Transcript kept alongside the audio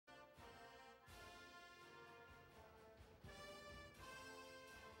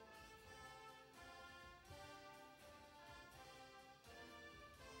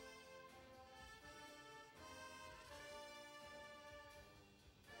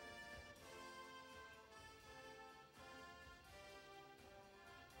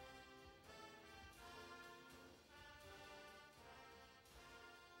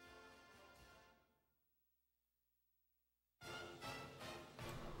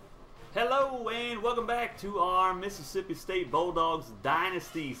Hello and welcome back to our Mississippi State Bulldogs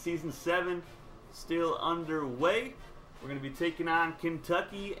Dynasty. Season 7 still underway. We're going to be taking on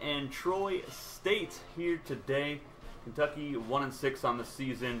Kentucky and Troy State here today. Kentucky 1-6 on the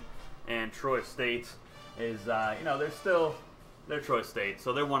season, and Troy State is, they're Troy State,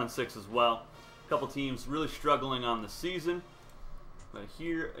 so they're 1-6 as well. A couple teams really struggling on the season, but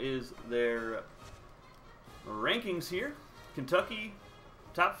here is their rankings here. Kentucky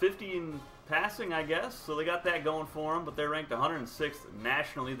top 50 in passing, I guess, so they got that going for them, but they're ranked 106th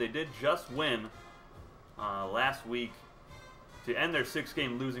nationally. They did just win last week to end their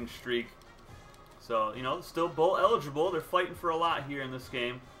 6-game losing streak. So, still bowl eligible. They're fighting for a lot here in this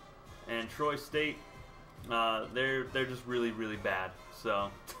game. And Troy State, they're just really, really bad.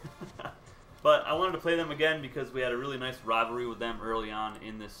 So, but I wanted to play them again because we had a really nice rivalry with them early on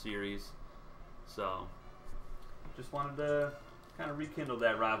in this series. So, just wanted to kind of rekindle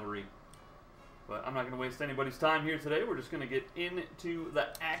that rivalry. But I'm not going to waste anybody's time here today. We're just going to get into the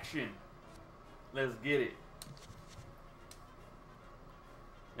action. Let's get it.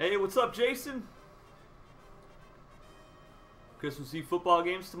 Hey, what's up, Jason? Christmas Eve football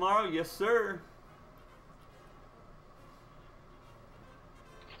games tomorrow? Yes, sir.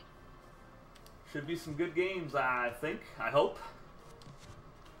 Should be some good games, I think. I hope.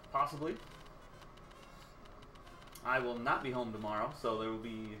 Possibly. I will not be home tomorrow, so there will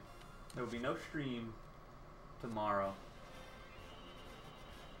be no stream tomorrow.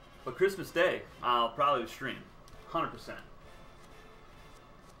 But Christmas Day, I'll probably stream, 100%.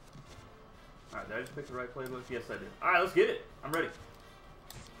 All right, did I just pick the right playbook? Yes, I did. All right, let's get it. I'm ready.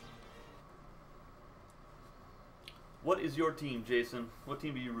 What is your team, Jason? What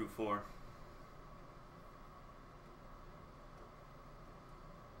team do you root for?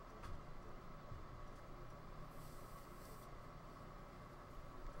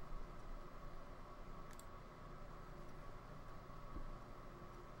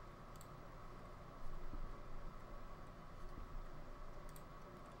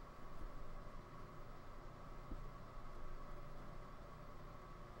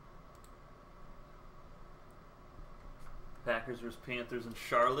 Packers versus Panthers in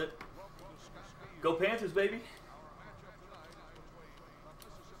Charlotte. Go Panthers, baby!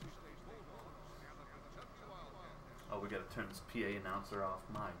 Oh, we gotta turn this PA announcer off.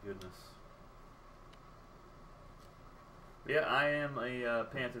 My goodness. But yeah, I am a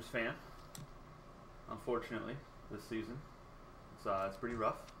Panthers fan. Unfortunately, this season, it's pretty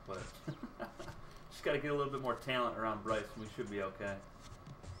rough, but just gotta get a little bit more talent around Bryce, and we should be okay.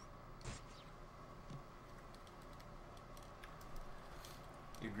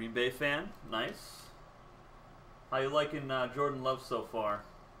 You a Green Bay fan? Nice. How you liking Jordan Love so far?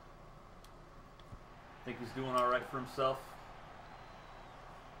 Think he's doing all right for himself?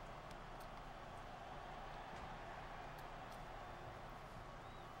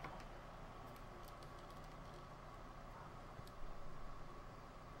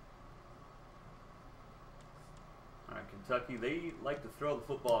 All right, Kentucky, they like to throw the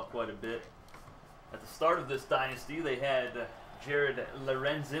football quite a bit. At the start of this dynasty, they had Jared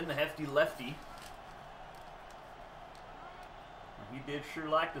Lorenzen, the hefty lefty. He did sure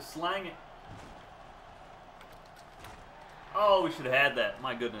like to slang it. Oh, we should have had that.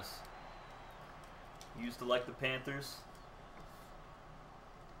 My goodness. Used to like the Panthers.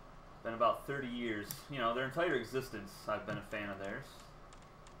 Been about 30 years. Their entire existence, I've been a fan of theirs.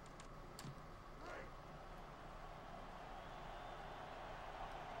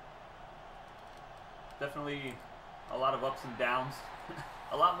 Definitely a lot of ups and downs.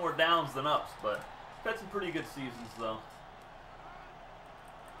 A lot more downs than ups, but had some pretty good seasons, though.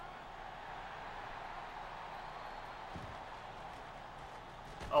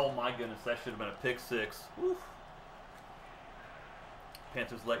 Oh my goodness, that should have been a pick six. Woof.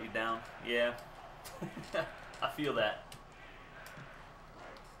 Panthers let you down. Yeah. I feel that.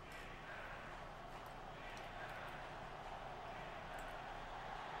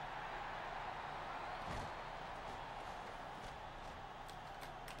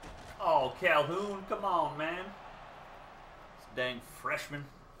 Oh, Calhoun, come on, man. This dang freshman.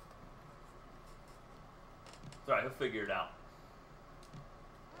 It's alright, he'll figure it out.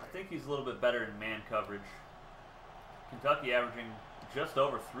 I think he's a little bit better in man coverage. Kentucky averaging just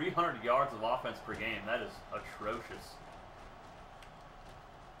over 300 yards of offense per game. That is atrocious.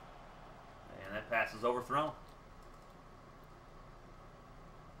 And that pass is overthrown.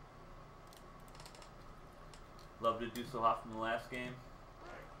 Love to do so hot from the last game.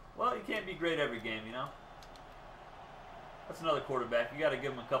 Well, you can't be great every game, That's another quarterback. You got to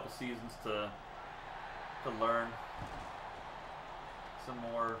give him a couple seasons to learn some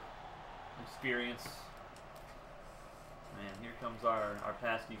more experience. Man, here comes our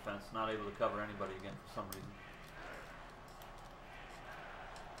pass defense, not able to cover anybody again for some reason.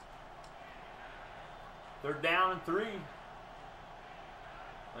 Third down and 3.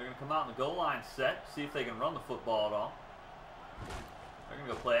 They're going to come out in the goal line set, see if they can run the football at all. They're going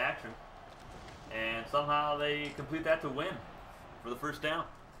to go play action. And somehow they complete that to win for the first down.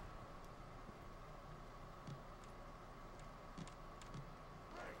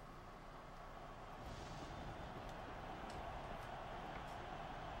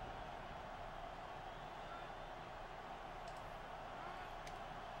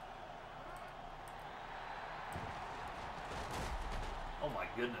 Oh my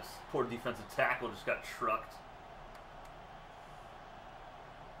goodness, poor defensive tackle just got trucked.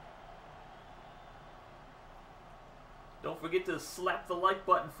 Don't forget to slap the like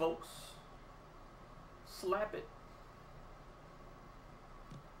button, folks. Slap it.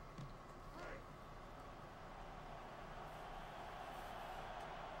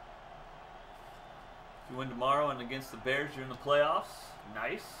 If you win tomorrow and against the Bears, you're in the playoffs.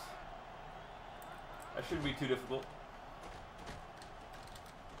 Nice. That shouldn't be too difficult.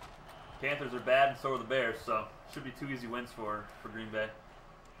 Panthers are bad, and so are the Bears, so should be 2 easy wins for Green Bay.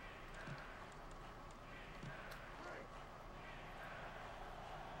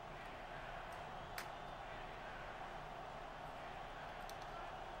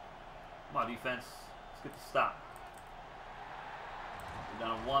 Come on, defense. Let's get the stop. They're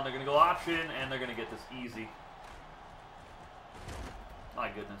down 1. They're going to go option, and they're going to get this easy. My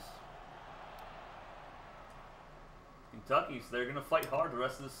goodness. Kentucky, so they're going to fight hard the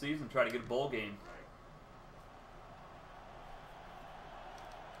rest of the season, try to get a bowl game.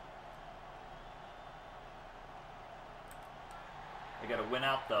 They got to win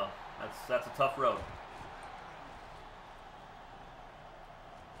out, though. That's a tough road.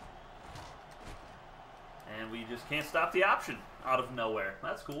 And we just can't stop the option out of nowhere.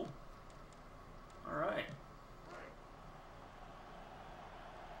 That's cool. All right.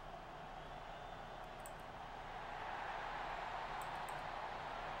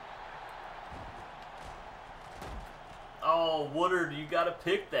 Oh, Woodard, you got to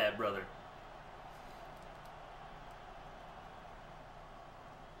pick that, brother.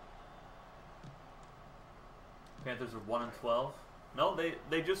 Panthers are 1-12. No,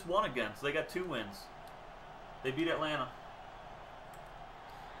 they just won again, so they got 2 wins. They beat Atlanta.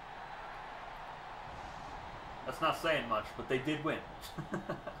 That's not saying much, but they did win.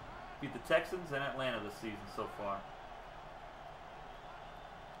 Beat the Texans and Atlanta this season so far.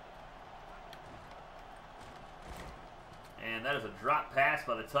 And that is a drop pass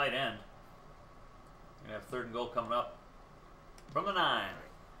by the tight end. We're going to have 3rd and goal coming up from the 9.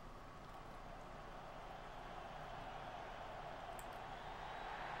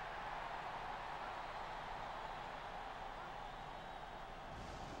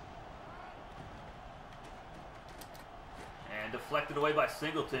 And deflected away by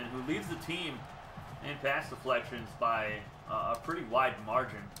Singleton, who leads the team in pass deflections by a pretty wide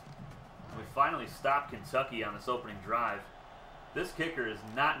margin. And we finally stopped Kentucky on this opening drive. This kicker is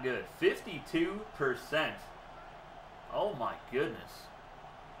not good. 52%. Oh my goodness.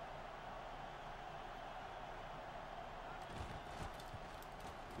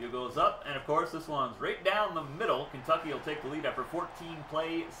 Field goes up, and of course this one's right down the middle. Kentucky will take the lead after 14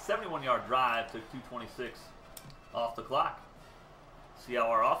 play, 71-yard drive. Took 2:26 off the clock. See how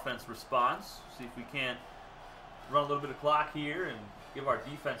our offense responds. See if we can't run a little bit of clock here and give our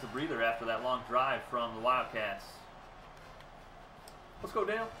defense a breather after that long drive from the Wildcats. Let's go,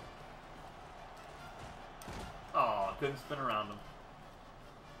 Dale. Oh, couldn't spin around him.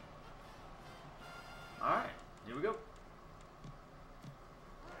 All right, here we go.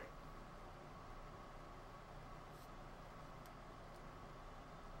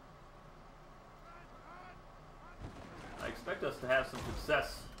 I expect us to have some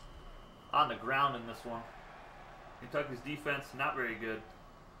success on the ground in this one. Kentucky's defense, not very good.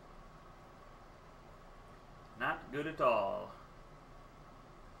 Not good at all.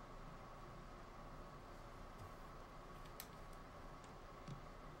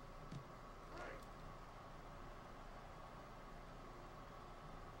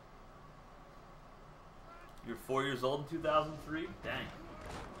 You're 4 years old in 2003? Dang.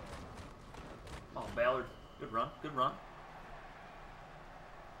 Oh, Ballard. Good run. Good run.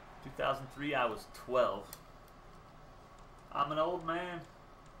 2003, I was 12. I'm an old man.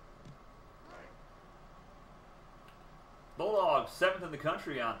 Bulldogs, 7th in the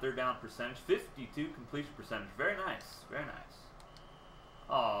country on 3rd down percentage. 52 completion percentage. Very nice. Very nice.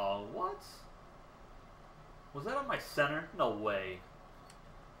 Oh, what? Was that on my center? No way.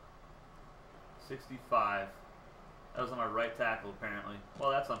 65. That was on our right tackle, apparently. Well,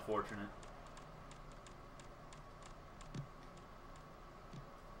 that's unfortunate.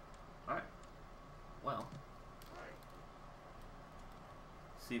 Alright. Well.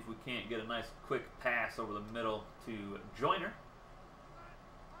 See if we can't get a nice quick pass over the middle to Joyner.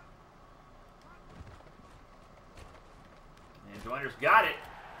 And Joyner's got it.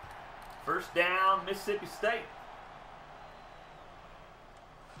 First down, Mississippi State.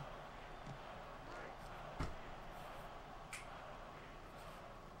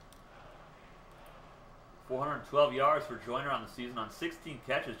 .412 yards for Joyner on the season on 16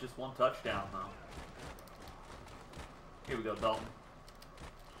 catches, just 1 touchdown though. Here we go, Dalton.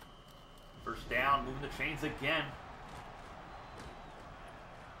 First down, moving the chains again.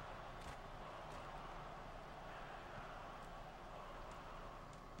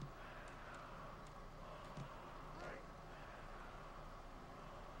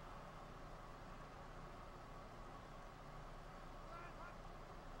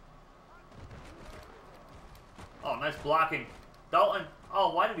 Oh, nice blocking. Dalton.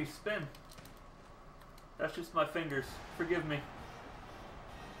 Oh, why did he spin? That's just my fingers. Forgive me.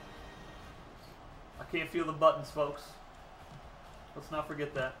 I can't feel the buttons, folks. Let's not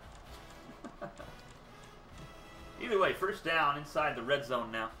forget that. Either way, first down inside the red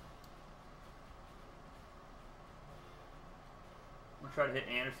zone now. I'm going to try to hit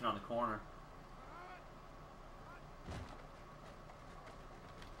Anderson on the corner.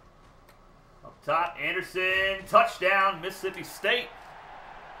 Up top, Anderson, touchdown, Mississippi State.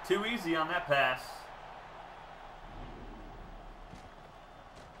 Too easy on that pass.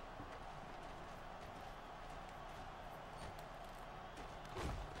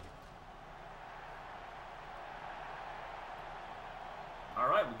 All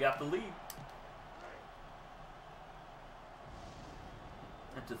right, we got the lead.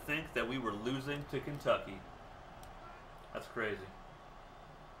 And to think that we were losing to Kentucky. That's crazy.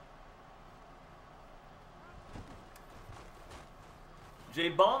 Jay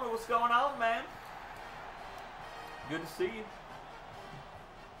Bowman, what's going on, man? Good to see you.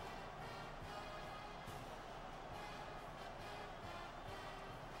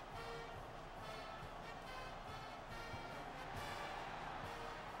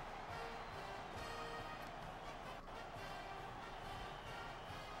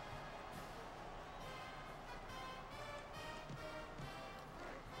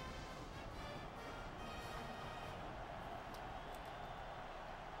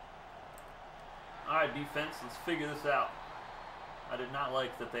 Alright, defense, let's figure this out. I did not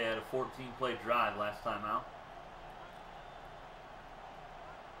like that they had a 14-play drive last time out.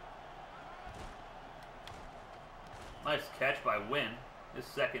 Nice catch by Wynn, his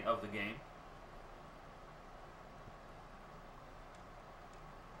second of the game.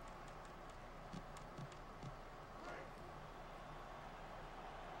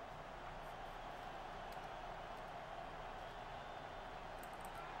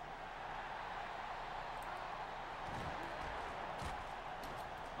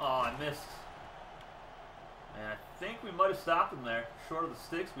 Oh, I missed. And I think we might have stopped him there. Short of the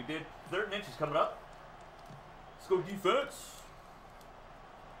sticks. We did. 3rd and inches coming up. Let's go defense.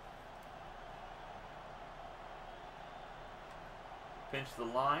 Pinch the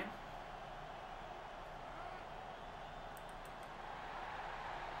line.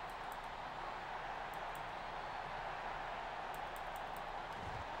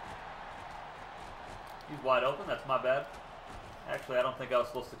 He's wide open. That's my bad. Actually, I don't think I was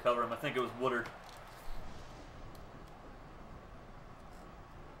supposed to cover him. I think it was Woodard.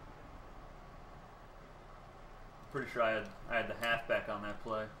 Pretty sure I had the halfback on that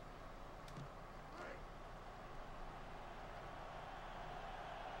play.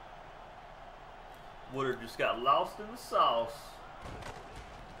 Woodard just got lost in the sauce.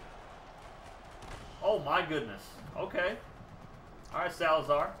 Oh my goodness. Okay. All right,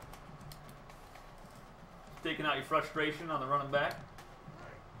 Salazar. Taking out your frustration on the running back.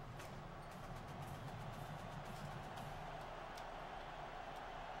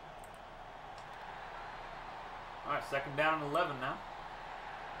 All right, 2nd down and 11 now.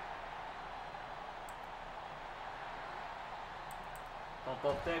 Pump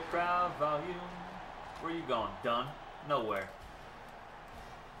up that crowd volume. Where are you going, Dunn? Nowhere.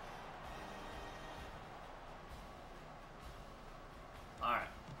 All right.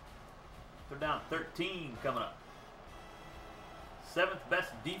 They're down 13 coming up. 7th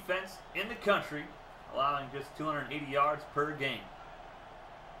best defense in the country, allowing just 280 yards per game.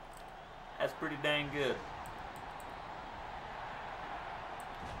 That's pretty dang good.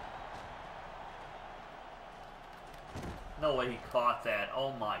 No way he caught that.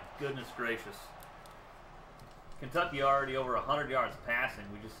 Oh my goodness gracious. Kentucky already over 100 yards passing.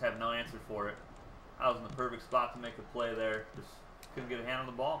 We just have no answer for it. I was in the perfect spot to make a play there. Just couldn't get a hand on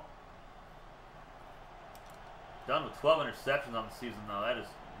the ball. Done with 12 interceptions on the season, though. That is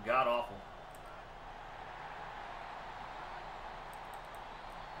god-awful.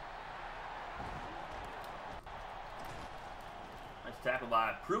 Nice tackle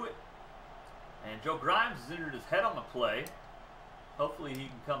by Pruitt. And Joe Grimes has injured his head on the play. Hopefully he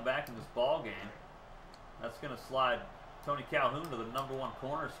can come back in this ball game. That's going to slide Tony Calhoun to the #1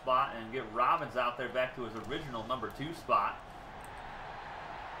 corner spot and get Robbins out there back to his original #2 spot.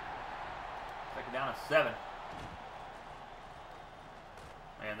 Second down at 7.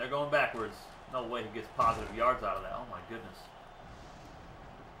 And they're going backwards. No way he gets positive yards out of that. Oh my goodness.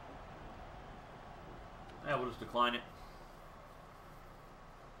 Yeah, we'll just decline it.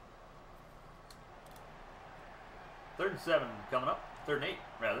 3rd and 7 coming up. 3rd and 8,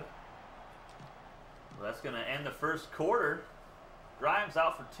 rather. Well, that's going to end the first quarter. Grimes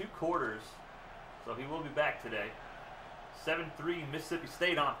out for 2 quarters, so he will be back today. 7-3 Mississippi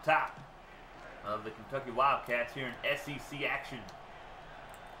State on top of the Kentucky Wildcats here in SEC action.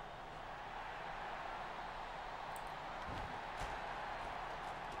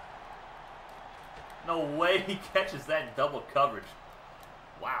 No way he catches that in double coverage.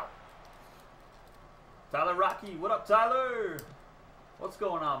 Wow. Tyler Rocky, what up, Tyler? What's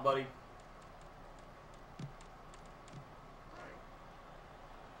going on, buddy?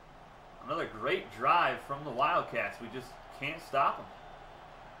 Another great drive from the Wildcats. We just can't stop them.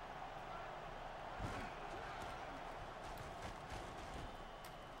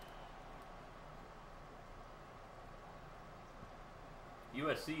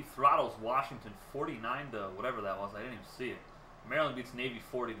 USC throttles Washington 49 to whatever that was. I didn't even see it. Maryland beats Navy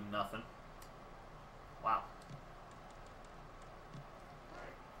 40 to nothing. Wow.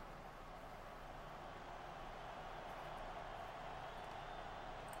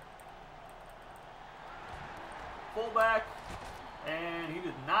 Fullback, and he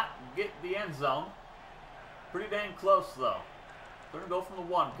did not get the end zone. Pretty dang close though. They're gonna go from the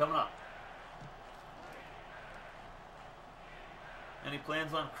 1 coming up. Any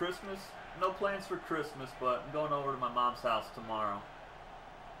plans on Christmas? No plans for Christmas, but I'm going over to my mom's house tomorrow.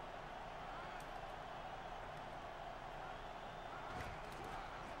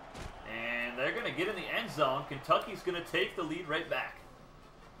 And they're going to get in the end zone. Kentucky's going to take the lead right back.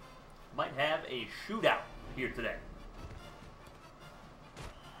 Might have a shootout here today.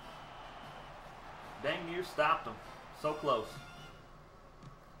 Dang near stopped them. So close.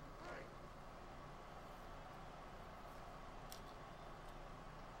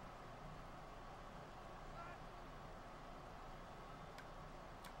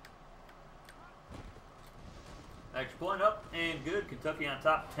 Extra point up and good. Kentucky on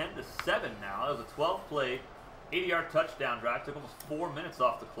top 10-7 now. That was a 12-play, 80-yard touchdown drive. Took almost 4 minutes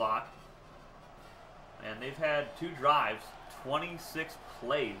off the clock. And they've had 2 drives, 26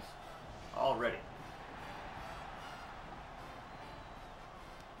 plays already.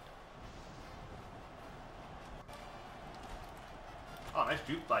 Oh, nice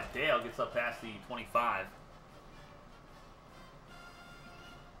juke by Dale. Gets up past the 25.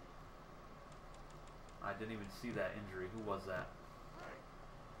 I didn't even see that injury. Who was that?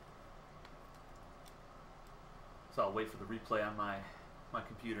 So I'll wait for the replay on my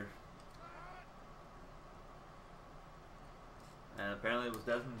computer. And apparently it was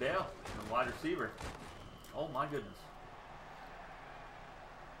Desmond Dale, the wide receiver. Oh my goodness.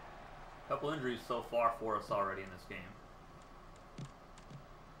 Couple injuries so far for us already in this game.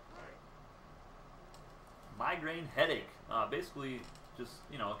 Migraine headache. Basically just,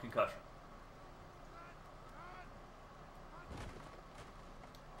 you know, a concussion.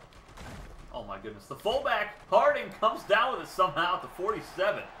 Oh my goodness. The fullback, Harding, comes down with it somehow at the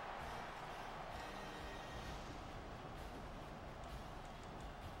 47.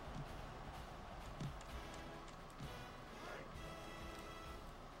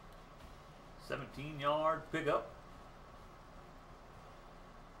 (17-yard) pickup.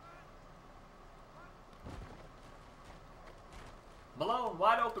 Malone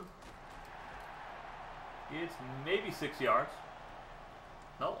wide open. It's maybe 6 yards.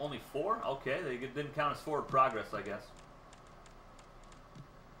 No, only 4? Okay, they didn't count as forward progress, I guess.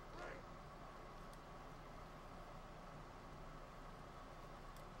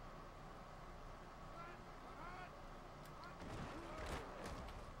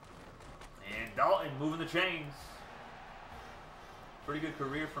 And Dalton moving the chains. Pretty good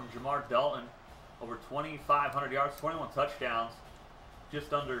career from Jamar Dalton. Over 2,500 yards, 21 touchdowns,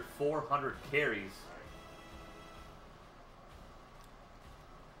 just under 400 carries.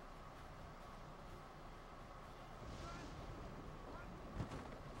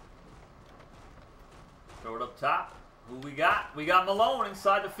 Throw it up top. Who we got? We got Malone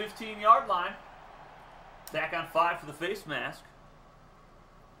inside the 15-yard line. Back on 5 for the face mask.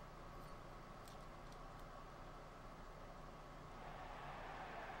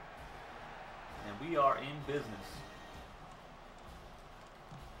 And we are in business.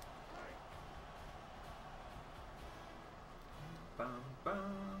 Bum, bum.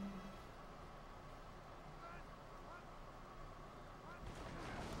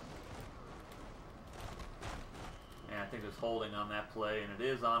 I think there's holding on that play, and it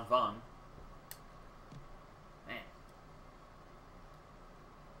is on Vaughn. Man.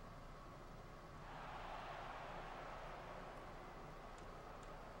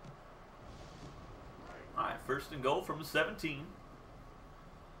 All right, first and goal from the 17.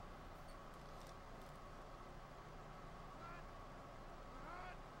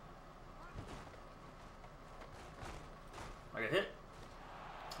 I got hit.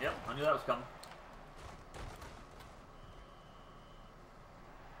 Yep, I knew that was coming.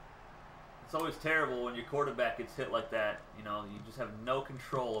 It's always terrible when your quarterback gets hit like that. You know, you just have no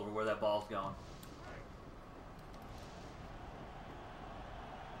control over where that ball's going.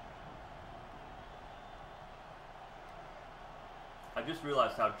 I just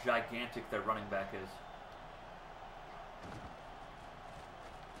realized how gigantic their running back is.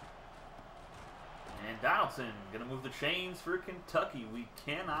 And Donaldson going to move the chains for Kentucky. We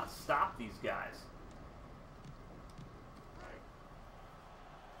cannot stop these guys.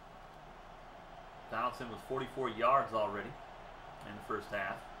 Donaldson with 44 yards already in the first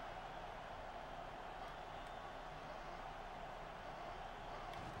half.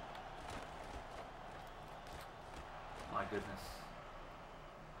 My goodness.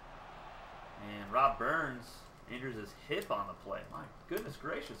 And Rob Burns injures his hip on the play. My goodness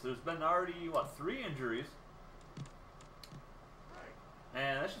gracious. There's been already, what, 3 injuries?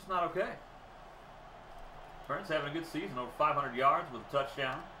 And that's just not okay. Burns having a good season, over 500 yards with a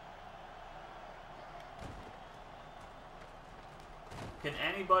touchdown. Can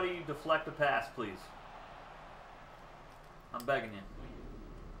anybody deflect a pass, please? I'm begging you.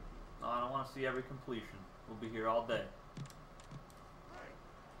 No, I don't want to see every completion. We'll be here all day.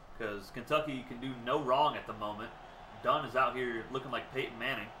 Because Kentucky can do no wrong at the moment. Dunn is out here looking like Peyton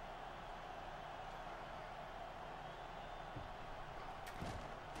Manning.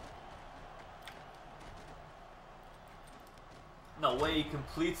 No way he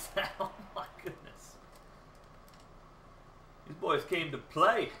completes that. Oh my goodness. These boys came to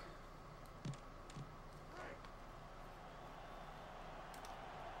play.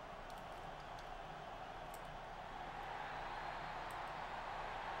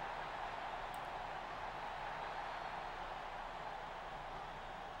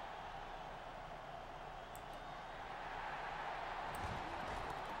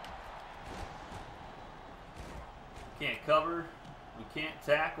 Can't cover. We can't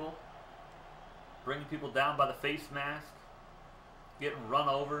tackle. Bringing people down by the face mask. Getting run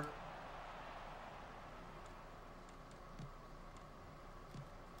over.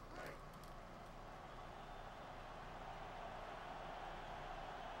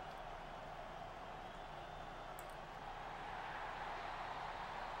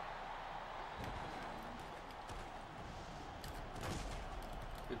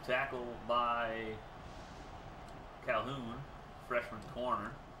 Good tackle by Calhoun, freshman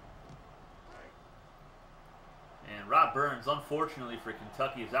corner. And Rob Burns, unfortunately for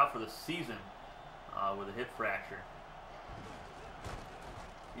Kentucky, is out for the season with a hip fracture.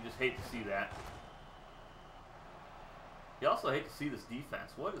 You just hate to see that. You also hate to see this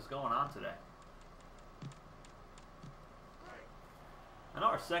defense. What is going on today? I know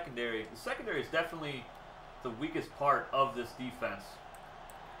our secondary, the secondary is definitely the weakest part of this defense.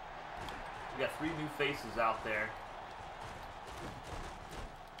 We got 3 new faces out there.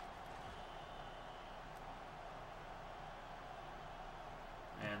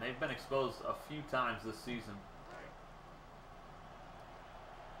 And they've been exposed a few times this season.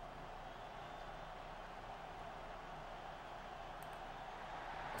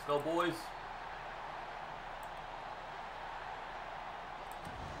 Let's go, boys.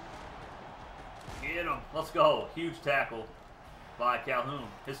 Get him. Let's go. Huge tackle by Calhoun.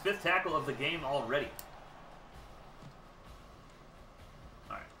 His 5th tackle of the game already.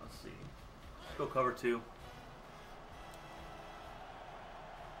 All right, let's see. Let's go cover 2.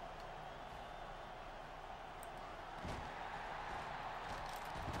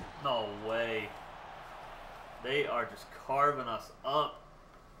 No way. They are just carving us up.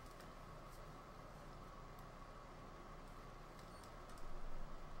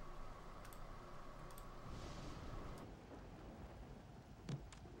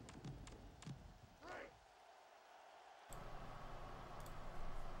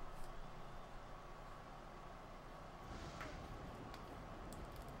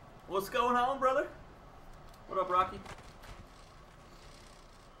 What's going on, brother? What up, Rocky?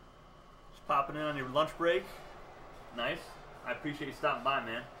 Just popping in on your lunch break. Nice. I appreciate you stopping by,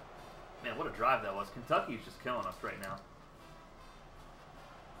 man. Man, what a drive that was. Kentucky's just killing us right now.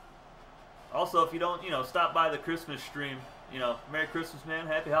 Also, if you don't, stop by the Christmas stream, Merry Christmas, man.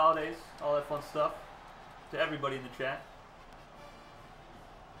 Happy holidays. All that fun stuff. To everybody in the chat.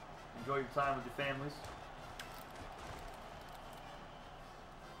 Enjoy your time with your families.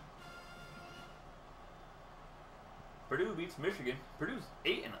 Purdue beats Michigan. Purdue's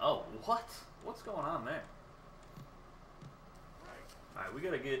 8-0. What? What's going on there? Alright, we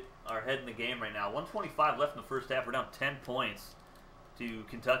got to get our head in the game right now. 125 left in the first half. We're down 10 points to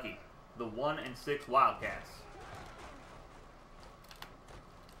Kentucky. The 1-6 Wildcats.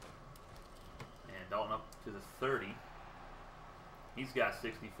 And Dalton up to the 30. He's got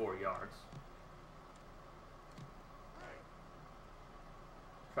 64 yards.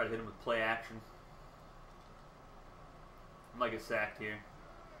 Try to hit him with play action. I might get sacked here.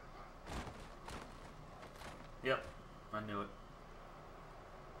 Yep, I knew it.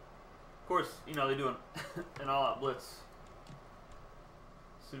 Of course, they do an all-out blitz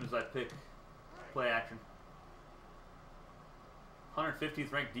as soon as I pick play action.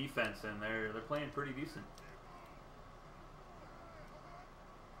 150th ranked defense, and they're playing pretty decent.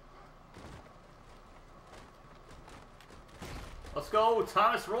 Let's go,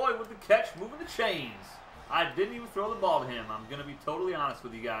 Thomas Roy with the catch, moving the chains. I didn't even throw the ball to him. I'm going to be totally honest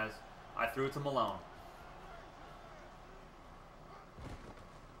with you guys. I threw it to Malone.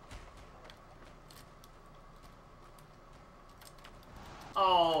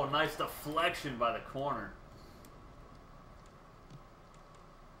 Oh, nice deflection by the corner.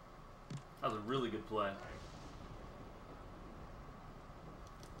 That was a really good play.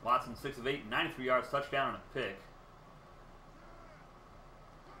 Watson, 6 of 8, 93 yards, touchdown, and a pick.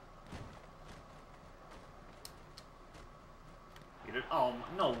 Oh,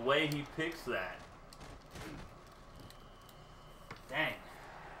 no way he picks that. Dang.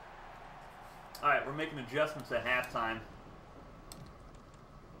 Alright, we're making adjustments at halftime.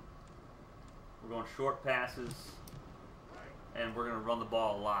 We're going short passes, and we're going to run the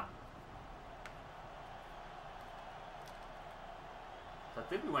ball a lot. So I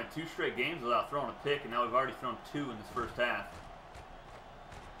think we went 2 straight games without throwing a pick, and now we've already thrown 2 in this first half.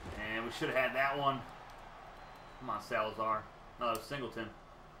 And we should have had that one. Come on, Salazar. No, it was Singleton.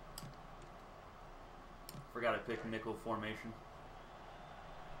 Forgot I picked nickel formation.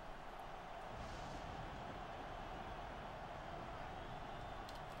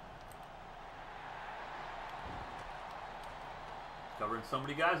 Covering so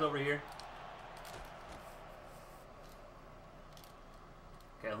many guys over here.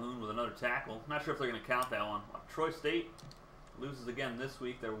 Calhoun with another tackle. Not sure if they're going to count that one. Troy State loses again this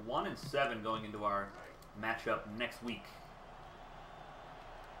week. They're 1-7 going into our matchup next week.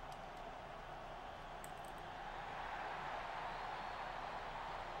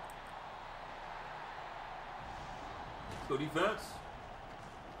 Let's go defense.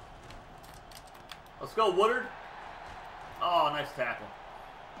 Let's go Woodard. Oh, nice tackle.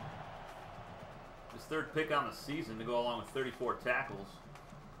 His 3rd pick on the season to go along with 34 tackles.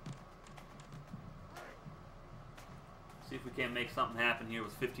 See if we can't make something happen here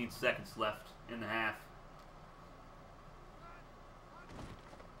with 15 seconds left in the half.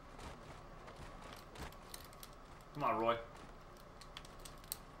 Come on, Roy.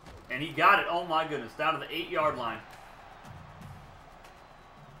 And he got it. Oh, my goodness. Down to the 8-yard line.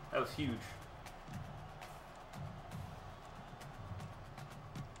 That was huge.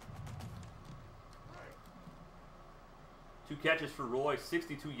 Two catches for Roy,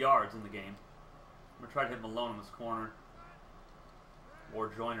 62 yards in the game. I'm going to try to hit Malone in this corner. Or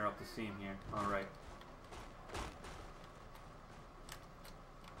Joyner up the seam here. All right.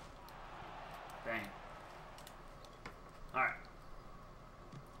 Dang. All right.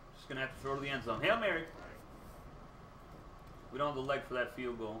 Just going to have to throw to the end zone. Hail Mary. We don't have the leg for that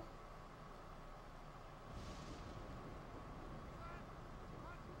field goal.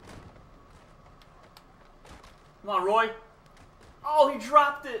 Come on, Roy. Oh, he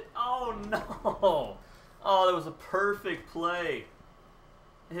dropped it. Oh, no. Oh, that was a perfect play.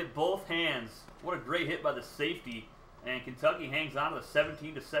 It hit both hands. What a great hit by the safety. And Kentucky hangs on to the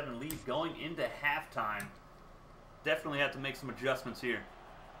 17-7 lead going into halftime. Definitely have to make some adjustments here,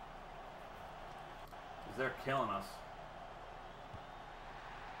 because they're killing us.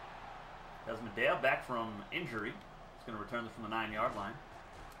 Desmond Dale back from injury. He's going to return this from the 9-yard line.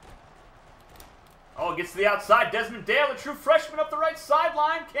 Oh, gets to the outside. Desmond Dale, a true freshman up the right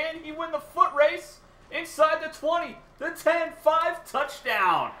sideline. Can he win the foot race? Inside the 20, the 10, 5,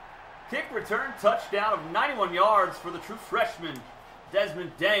 touchdown. Kick return touchdown of 91 yards for the true freshman,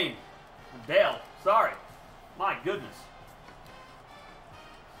 Desmond Dale. Sorry. My goodness.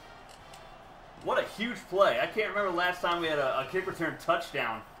 What a huge play. I can't remember the last time we had a kick return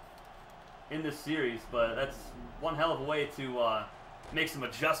touchdown in this series, but that's one hell of a way to make some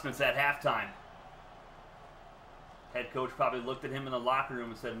adjustments at halftime. Head coach probably looked at him in the locker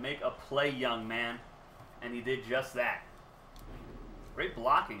room and said, "Make a play, young man." And he did just that. Great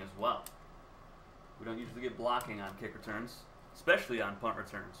blocking as well. We don't usually get blocking on kick returns, especially on punt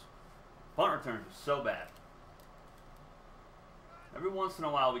returns. Punt returns are so bad. Every once in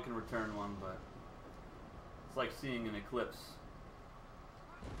a while we can return one, but it's like seeing an eclipse.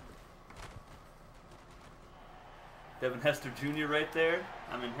 Devin Hester Jr. right there.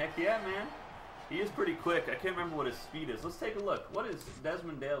 I mean, heck yeah, man. He is pretty quick. I can't remember what his speed is. Let's take a look. What is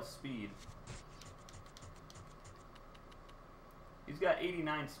Desmond Dale's speed? He's got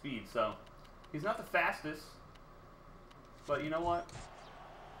 89 speed, so he's not the fastest. But you know what?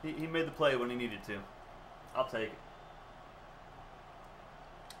 He made the play when he needed to. I'll take it.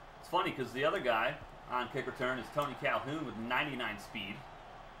 It's funny because the other guy on kick return is Tony Calhoun with 99 speed.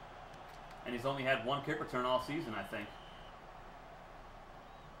 And he's only had one kick return all season, I think.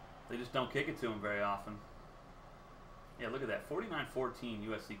 They just don't kick it to him very often. Yeah, look at that. 49-14,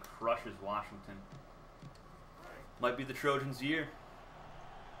 USC crushes Washington. Might be the Trojans' year.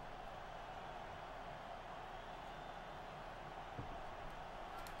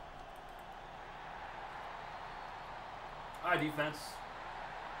 All right, defense.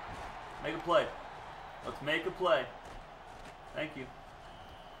 Make a play. Let's make a play. Thank you.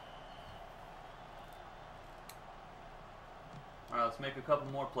 All right, let's make a couple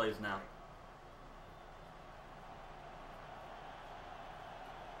more plays now.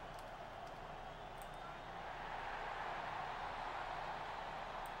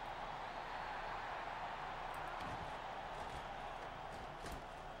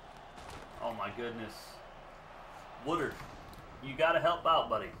 Oh my goodness. Woodard, you got to help out,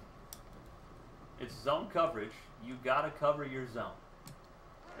 buddy. It's zone coverage. You got to cover your zone.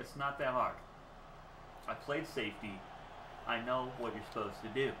 It's not that hard. I played safety. I know what you're supposed to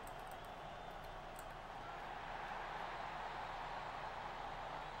do.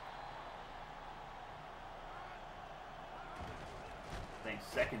 I think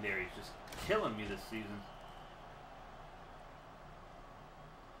secondary is just killing me this season.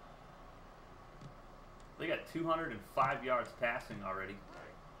 They got 205 yards passing already.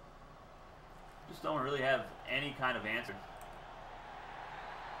 Just don't really have any kind of answer.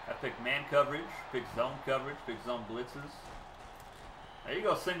 I picked man coverage, picked zone coverage, picked zone blitzes. There you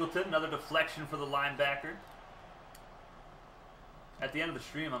go, Singleton. Another deflection for the linebacker. At the end of the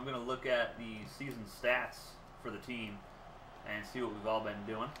stream, I'm going to look at the season stats for the team and see what we've all been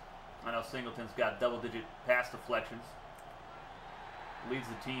doing. I know Singleton's got double-digit pass deflections. Leads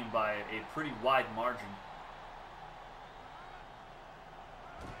the team by a pretty wide margin.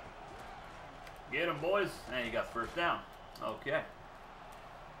 Get him, boys. And you got first down. Okay.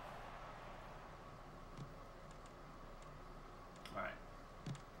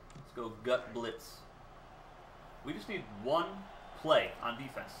 Go gut blitz. We just need one play on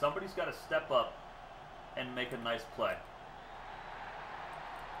defense. Somebody's got to step up and make a nice play.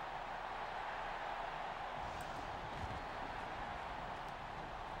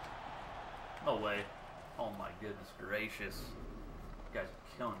 No way. Oh my goodness gracious. You guys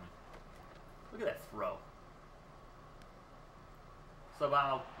are killing me. Look at that throw.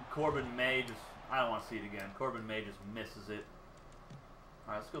 Somehow Corbin May just, I don't want to see it again. Corbin May just misses it.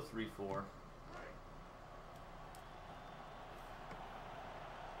 All right, let's go 3-4.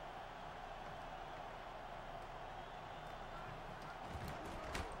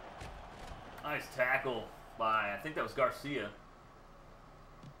 Nice tackle by, I think that was Garcia.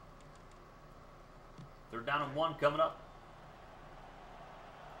 They're down and 1 coming up.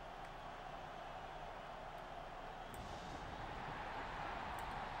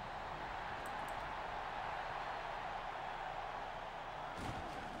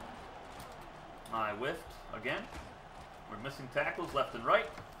 I whiffed again. We're missing tackles left and right.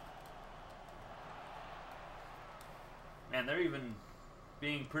 And they're even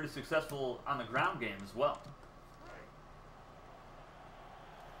being pretty successful on the ground game as well.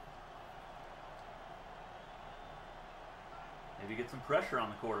 Maybe get some pressure on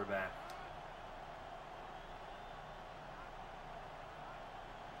the quarterback.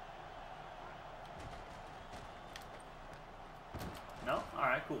 No?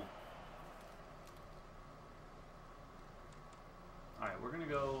 Alright, cool. Alright, we're going to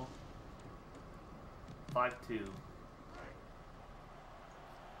go 5-2.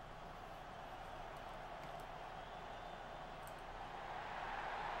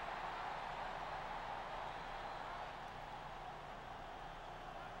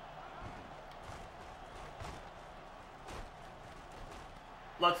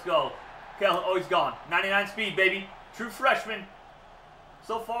 Let's go. Calhoun, oh, he's gone. 99 speed, baby. True freshman.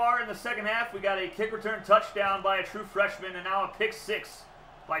 So far in the second half, we got a kick return touchdown by a true freshman, and now a pick 6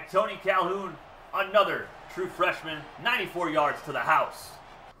 by Tony Calhoun. Another true freshman. 94 yards to the house.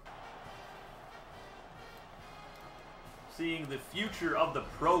 Seeing the future of the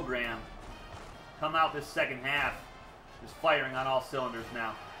program come out this second half. Just firing on all cylinders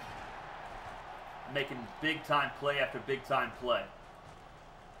now. Making big-time play after big-time play.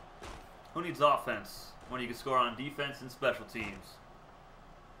 Who needs offense when you can score on defense and special teams?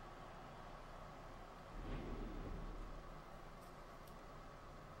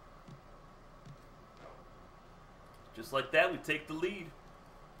 Just like that, we take the lead.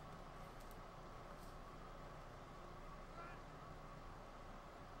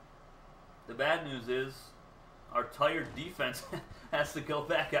 The bad news is our tired defense has to go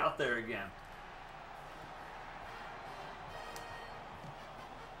back out there again.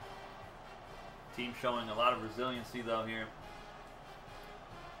 Team showing a lot of resiliency though here.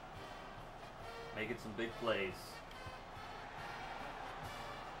 Making some big plays.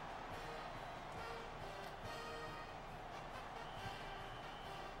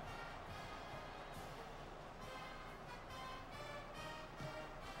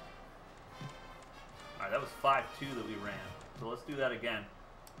 Alright, that was 5-2 that we ran. So let's do that again.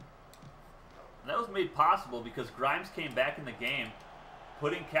 And that was made possible because Grimes came back in the game,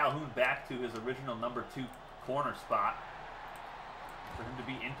 putting Calhoun back to his original number 2 corner spot for him to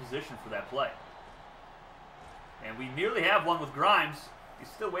be in position for that play. And we nearly have one with Grimes. He's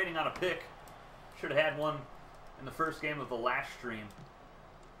still waiting on a pick. Should have had one in the first game of the last stream.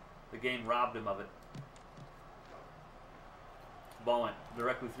 The game robbed him of it. Ball went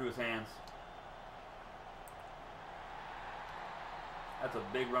directly through his hands. That's a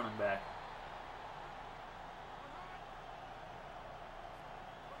big running back.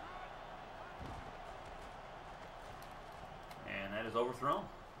 And that is overthrown.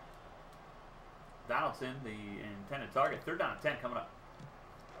 Donaldson, the intended target. 3rd down and 10 coming up.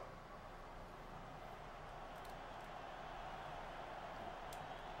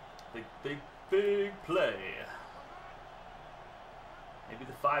 Big play. Maybe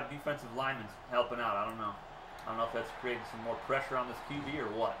the 5 defensive linemen helping out. I don't know. I don't know if that's creating some more pressure on this QB or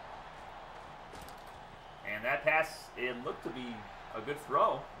what. And that pass, it looked to be a good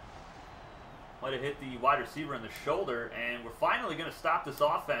throw. Might have hit the wide receiver in the shoulder, and we're finally going to stop this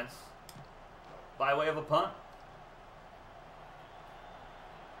offense by way of a punt.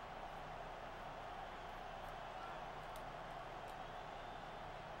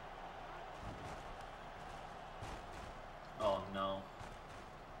 Oh, no.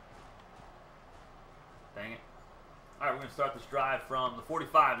 Dang it. All right, we're going to start this drive from the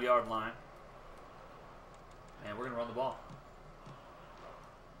 45-yard line, and we're going to run the ball.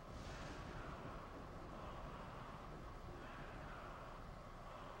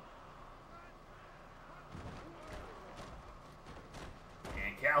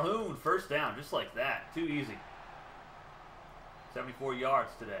 Calhoun, 1st down, just like that. Too easy. 74 yards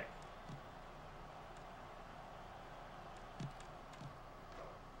today.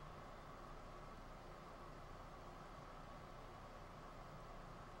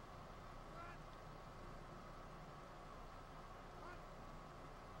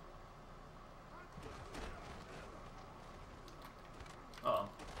 Uh-oh.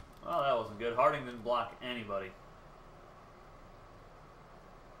 Well, that wasn't good. Harding didn't block anybody.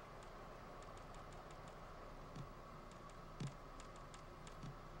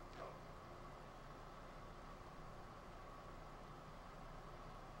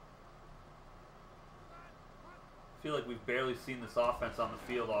 I feel like we've barely seen this offense on the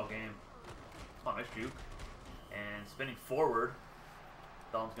field all game. Oh, nice juke. And spinning forward.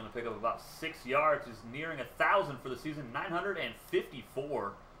 Dalton's going to pick up about 6 yards. He's nearing 1,000 for the season.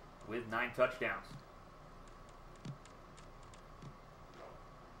 954 with 9 touchdowns.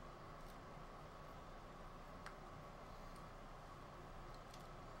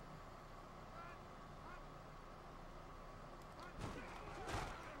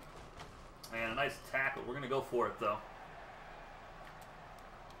 And a nice tackle. We're going to go for it, though.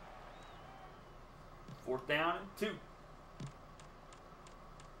 4th down and 2.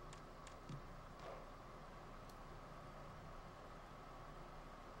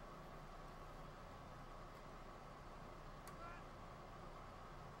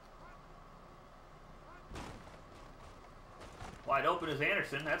 Wide open is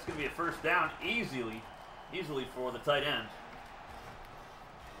Anderson. That's going to be a 1st down easily for the tight end.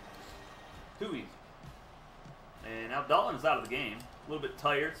 Too easy. And now Dalton is out of the game. A little bit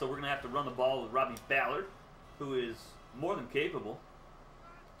tired, so we're going to have to run the ball with Robbie Ballard, who is more than capable.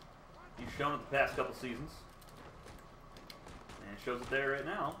 shown it the past couple seasons. And it shows it there right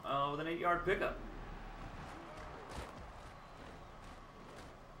now with an 8-yard pickup.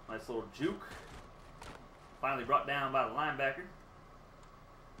 Nice little juke. Finally brought down by the linebacker.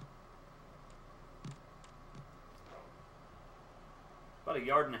 About 1.5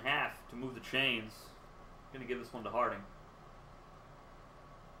 yards to move the chains. Gonna give this one to Harding.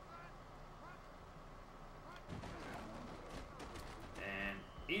 And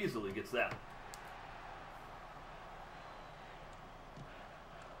easily gets that.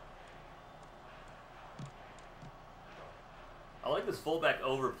 I like this fullback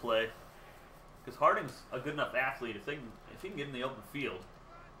overplay because Harding's a good enough athlete. If he can get in the open field,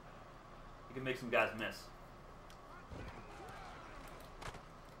 he can make some guys miss.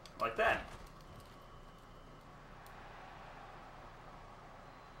 Like that.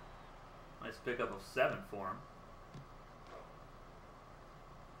 Nice pickup of 7 for him.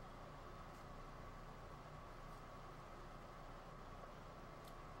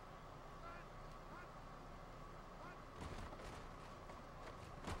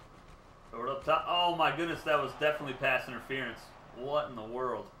 Throw it up top. Oh my goodness, that was definitely pass interference. What in the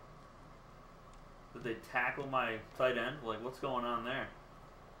world? Did they tackle my tight end? Like, what's going on there?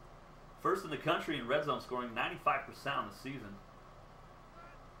 First in the country in red zone scoring, 95% on the season.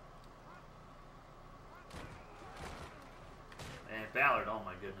 And Ballard, oh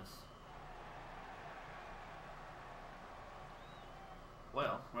my goodness.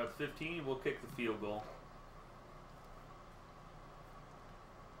 Well, we're at 15, we'll kick the field goal.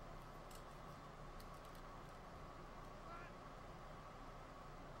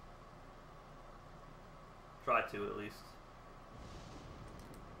 Try to, at least.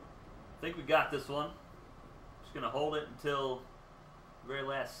 I think we got this one. Just going to hold it until the very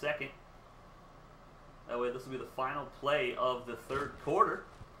last second. That way this will be the final play of the third quarter.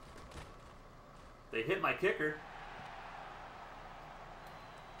 They hit my kicker.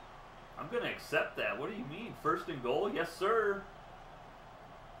 I'm going to accept that. What do you mean? First and goal? Yes, sir.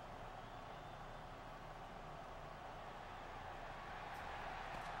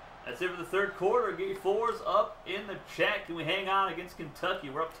 That's it for the third quarter. Get your 4s up in the chat. Can we hang on against Kentucky?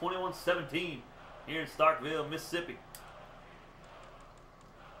 We're up 21-17 here in Starkville, Mississippi.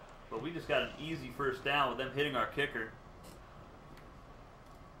 But we just got an easy first down with them hitting our kicker.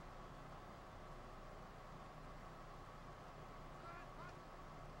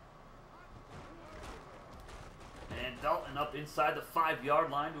 And Dalton up inside the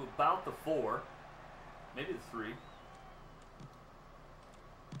 5-yard line to about the 4. Maybe the 3.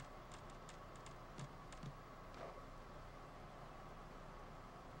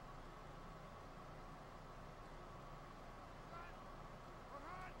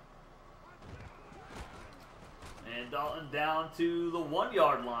 Dalton down to the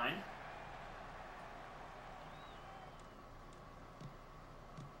 1-yard line.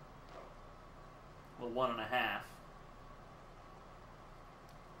 Well, 1.5.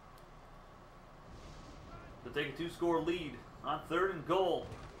 To take a 2-score lead on 3rd and goal.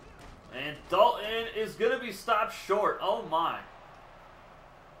 And Dalton is going to be stopped short. Oh my.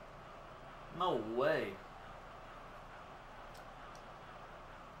 No way.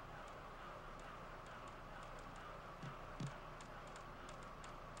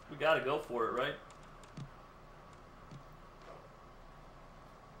 We got to go for it, right?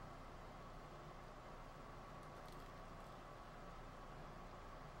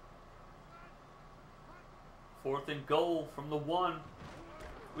 Fourth and goal from the 1.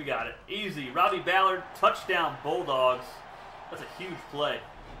 We got it. Easy. Robbie Ballard, touchdown Bulldogs. That's a huge play.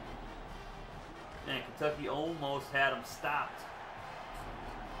 Man, Kentucky almost had him stopped.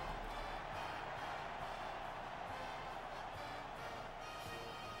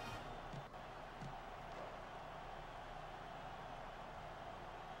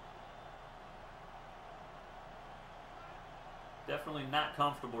 Definitely not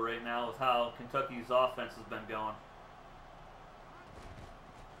comfortable right now with how Kentucky's offense has been going.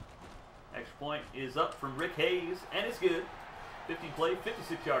 Extra point is up from Rick Hayes, and it's good. 15-play,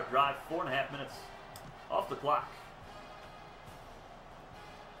 56-yard drive, 4.5 minutes off the clock.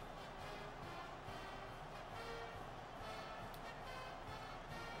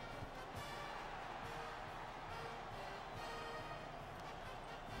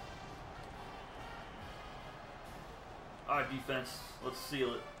 All right, defense, let's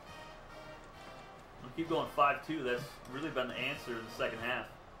seal it. We'll keep going 5-2. That's really been the answer in the second half.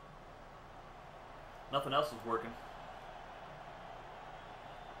 Nothing else is working.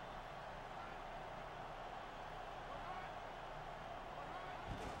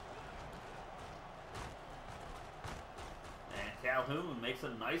 And Cal Calhoun makes a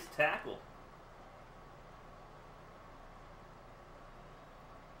nice tackle.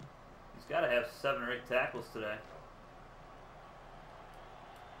 He's got to have 7 or 8 tackles today.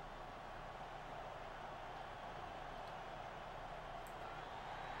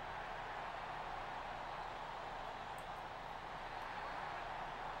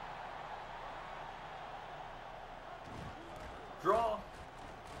 Draw. I'm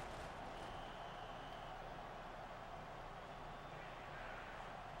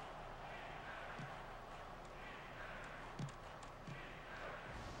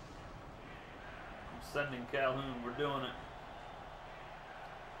sending Calhoun. We're doing it.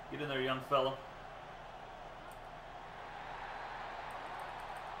 Get in there, young fella.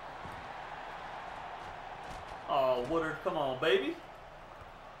 Oh, Woodard, come on, baby.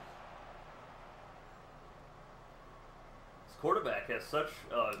 Quarterback has such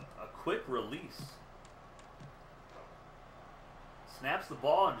a quick release. Snaps the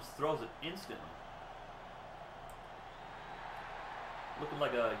ball and just throws it instantly. Looking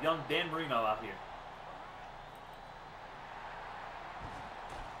like a young Dan Marino out here.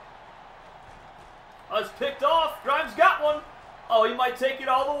 Oh, it's picked off. Grimes got one. Oh, he might take it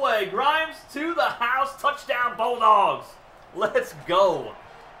all the way. Grimes to the house. Touchdown, Bulldogs. Let's go.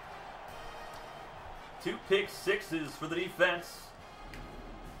 2 pick sixes for the defense.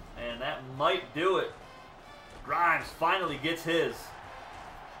 And that might do it. Grimes finally gets his.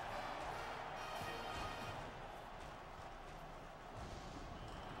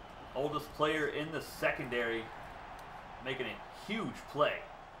 Oldest player in the secondary making a huge play.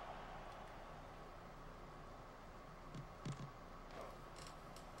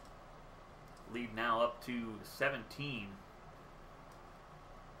 Lead now up to 17.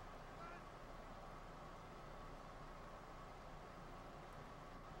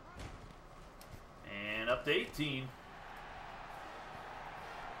 Up to 18.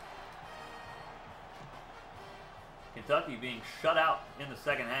 Kentucky being shut out in the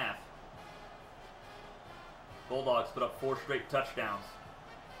second half. Bulldogs put up 4 straight touchdowns.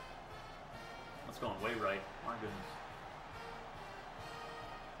 That's going way right. My goodness.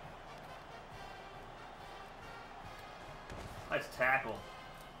 Nice tackle.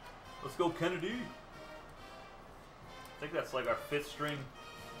 Let's go, Kennedy. I think that's like our 5th string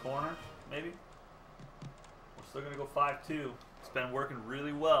corner, maybe. Still going to go 5-2. It's been working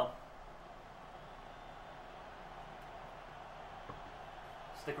really well.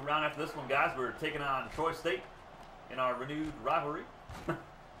 Stick around after this one, guys. We're taking on Troy State in our renewed rivalry.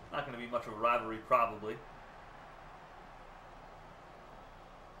 Not going to be much of a rivalry, probably.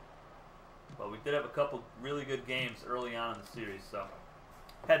 But we did have a couple really good games early on in the series, so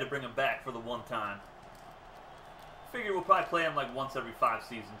had to bring them back for the one time. Figure we'll probably play them like once every 5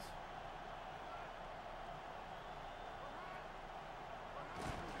 seasons.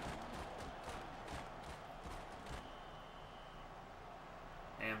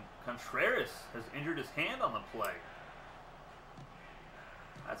 Contreras has injured his hand on the play.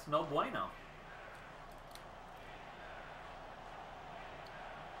 That's no bueno.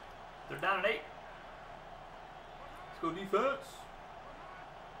 They're down at 8. Let's go defense.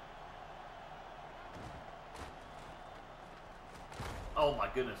 Oh my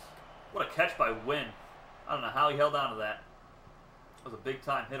goodness. What a catch by Wynn. I don't know how he held on to that. It was a big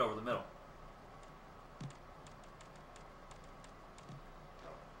time hit over the middle.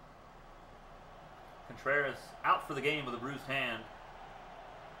 Contreras out for the game with a bruised hand.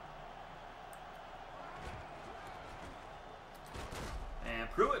 And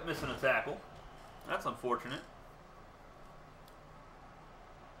Pruitt missing a tackle. That's unfortunate.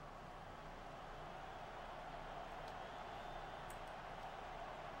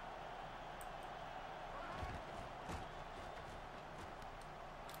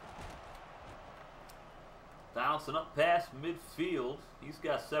 Bouncing up past midfield. He's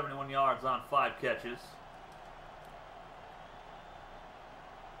got 71 yards on 5 catches.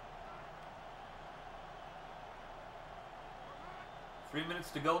 Three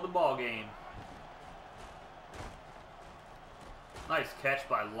minutes to go in the ball game. Nice catch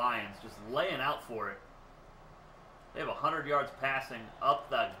by Lions, just laying out for it. They have 100 yards passing up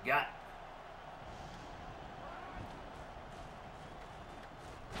the gut.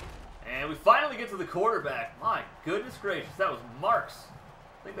 And we finally get to the quarterback. My goodness gracious, that was Marks.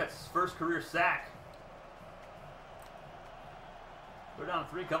 I think that's his first career sack. They're down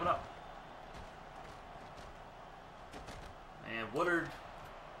 3 coming up. And Woodard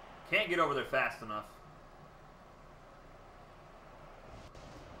can't get over there fast enough.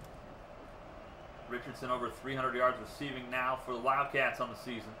 Richardson over 300 yards receiving now for the Wildcats on the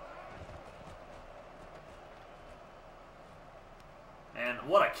season.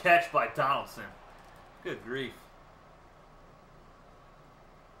 what a catch by Donaldson. Good grief.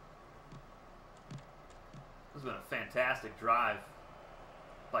 This has been a fantastic drive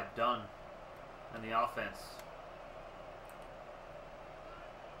by Dunn and the offense.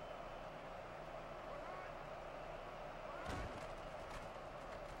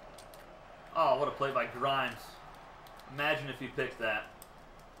 Oh, what a play by Grimes. Imagine if he picked that.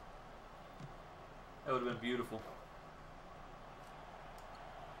 That would have been beautiful.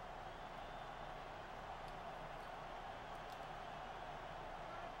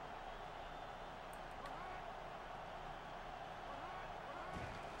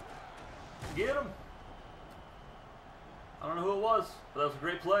 Get him. I don't know who it was, but that was a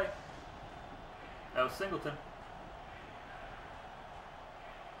great play. That was Singleton.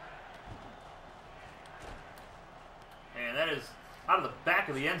 And that is out of the back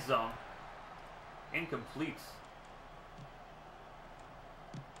of the end zone. Incomplete.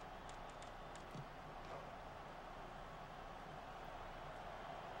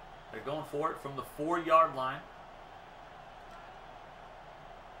 They're going for it from the 4-yard line.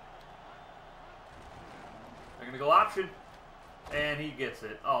 They're going to go option. And he gets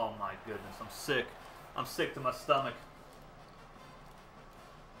it. Oh my goodness, I'm sick. I'm sick to my stomach.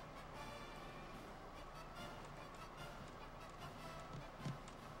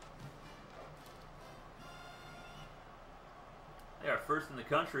 They are first in the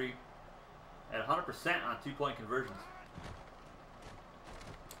country at 100% on 2-point conversions.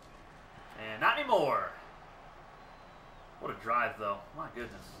 And not anymore. What a drive, though. My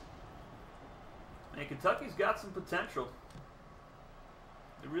goodness. Man, Kentucky's got some potential.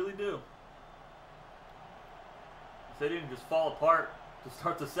 They really do. If they didn't just fall apart to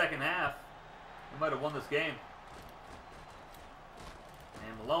start the second half, they might have won this game.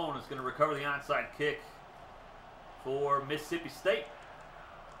 And Malone is going to recover the onside kick for Mississippi State.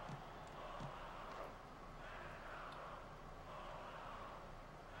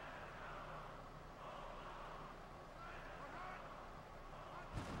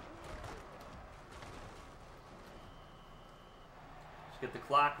 Let's get the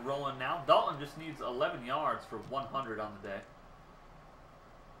clock rolling now. Dalton just needs 11 yards for 100 on the day.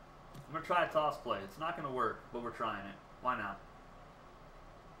 I'm going to try a toss play. It's not going to work, but we're trying it. Why not?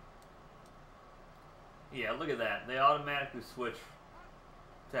 Yeah, look at that. They automatically switch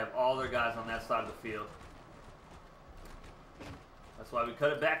to have all their guys on that side of the field. That's why we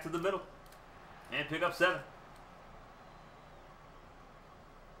cut it back to the middle and pick up 7.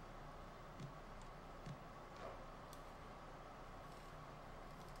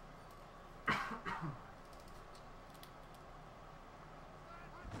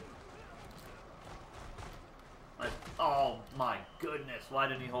 Oh my goodness, why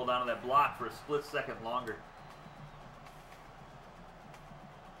didn't he hold on to that block for a split second longer?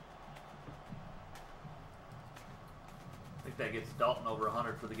 I think that gets Dalton over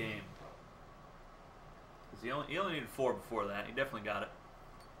 100 for the game. Because he only needed 4 before that. He definitely got it.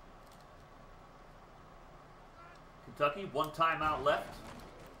 Kentucky, 1 timeout left.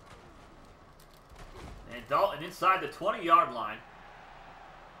 And Dalton inside the 20-yard line.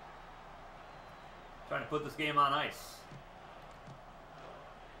 Trying to put this game on ice.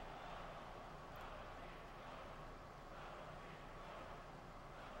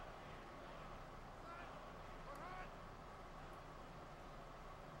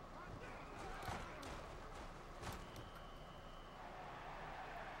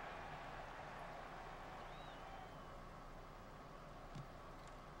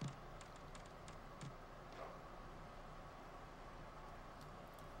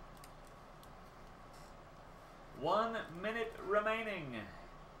 One minute remaining.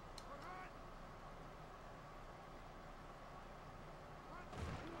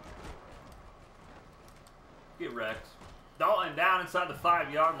 Get wrecked. Dalton down inside the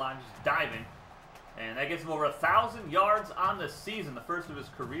 5-yard line, just diving. And that gets him over 1,000 yards on the season, the first of his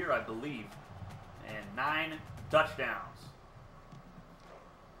career, I believe. And 9 touchdowns.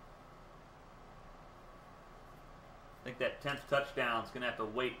 I think that 10th touchdown is going to have to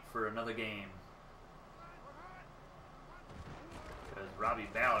wait for another game. Because Robbie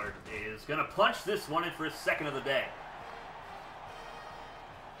Ballard is going to punch this one in for his 2nd of the day.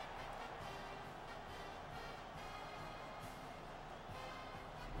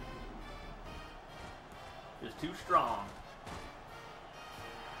 Just too strong.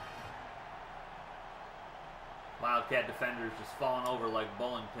 Wildcat defenders just falling over like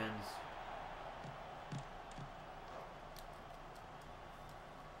bowling pins.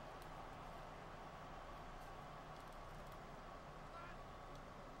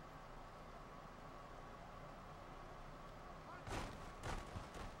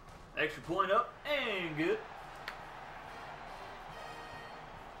 Extra point up and good.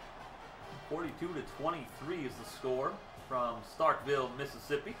 42-23 is the score from Starkville,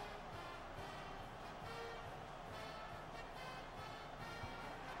 Mississippi.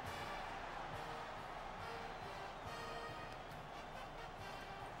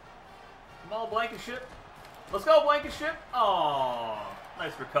 Come on, Blankenship. Let's go, Blankenship. Oh,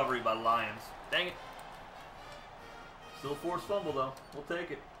 nice recovery by Lions. Dang it. Still forced fumble, though. We'll take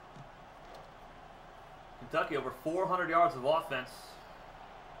it. Kentucky over 400 yards of offense.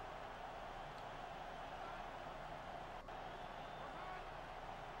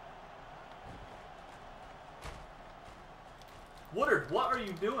 Woodard, what are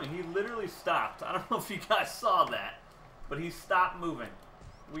you doing? He literally stopped. I don't know if you guys saw that, but he stopped moving.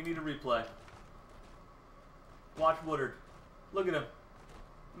 We need a replay. Watch Woodard. Look at him.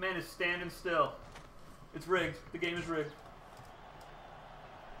 The man is standing still. It's rigged. The game is rigged.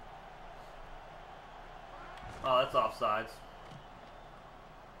 Oh, that's offsides.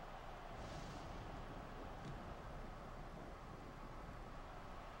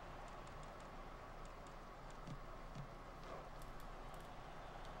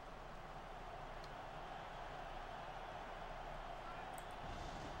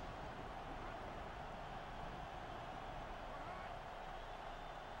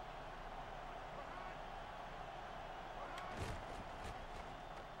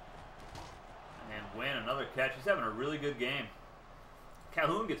 Another catch. He's having a really good game.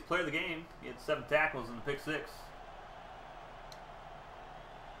 Calhoun gets player of the game. He had 7 tackles in the pick 6.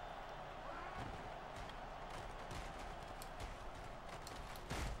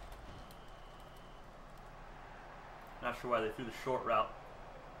 Not sure why they threw the short route.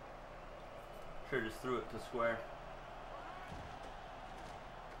 Sure just threw it to square.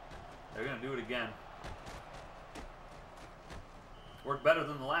 They're going to do it again. Worked better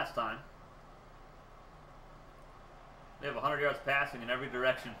than the last time. They have 100 yards passing in every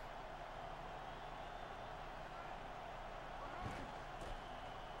direction.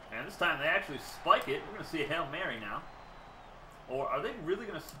 And this time they actually spike it. We're going to see a Hail Mary now. Or are they really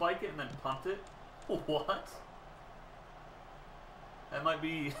going to spike it and then punt it? What? That might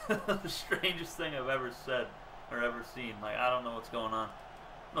be the strangest thing I've ever said or ever seen. Like, I don't know what's going on.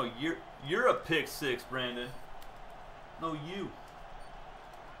 No, you're a pick 6, Brandon. No, you.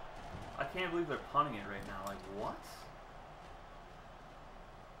 I can't believe they're punting it right now. Like, what?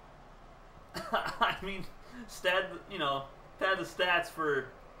 I mean, pad the stats for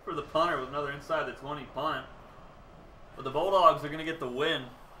the punter with another inside the 20 punt. But the Bulldogs are going to get the win.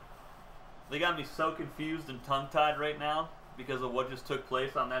 They got me so confused and tongue-tied right now because of what just took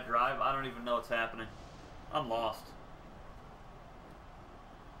place on that drive. I don't even know what's happening. I'm lost.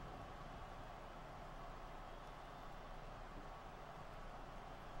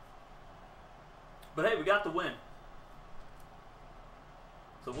 But hey, we got the win.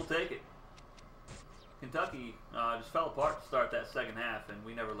 So we'll take it. Kentucky just fell apart to start that second half, and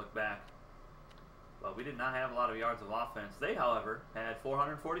we never looked back. Well, we did not have a lot of yards of offense. They, however, had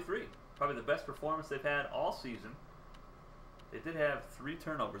 443. Probably the best performance they've had all season. They did have 3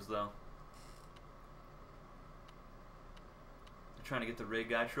 turnovers, though. They're trying to get the Rig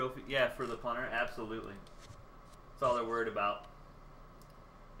Guy trophy. Yeah, for the punter, absolutely. That's all they're worried about.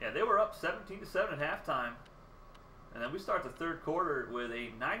 Yeah, they were up 17-7 at halftime. And then we start the third quarter with a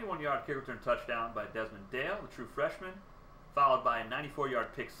 91-yard kick return touchdown by Desmond Dale, the true freshman, followed by a 94-yard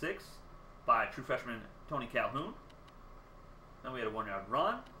pick 6 by true freshman Tony Calhoun. Then we had a 1-yard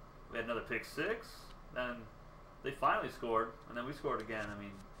run. We had another pick 6. Then they finally scored, and then we scored again. I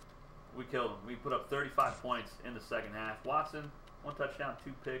mean, we killed them. We put up 35 points in the second half. Watson, 1 touchdown,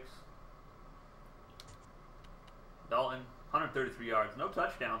 2 picks. Dalton, 133 yards, no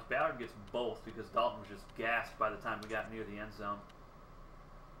touchdowns. Ballard gets both because Dalton was just gassed by the time we got near the end zone.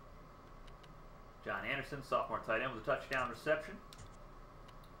 John Anderson, sophomore tight end with a touchdown reception.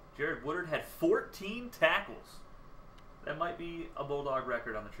 Jared Woodard had 14 tackles. That might be a Bulldog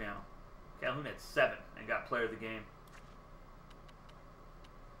record on the channel. Calhoun had 7 and got player of the game.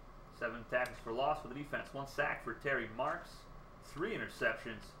 7 tackles for loss for the defense. 1 sack for Terry Marks. 3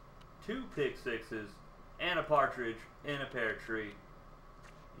 interceptions. 2 pick 6s. And a partridge in a pear tree.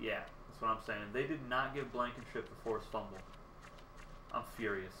 Yeah, that's what I'm saying. They did not give Blankenship the forced fumble. I'm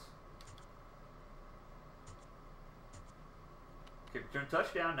furious. Kick return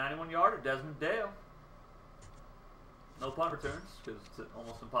touchdown, 91-yarder, Desmond Dale. No punt returns because it's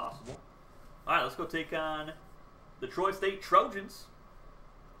almost impossible. All right, let's go take on the Troy State Trojans.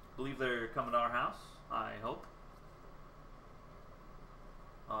 I believe they're coming to our house, I hope.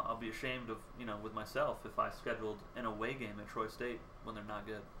 I'll be ashamed of, with myself if I scheduled an away game at Troy State when they're not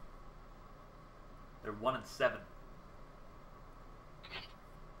good. They're 1-7.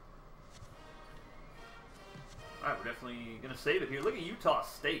 All right, we're definitely going to save it here. Look at Utah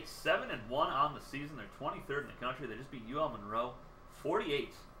State, 7-1 on the season. They're 23rd in the country. They just beat UL Monroe,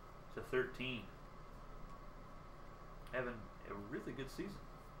 48-13. Having a really good season.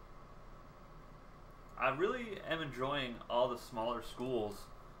 I really am enjoying all the smaller schools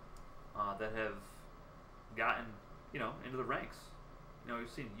that have gotten, into the ranks. You've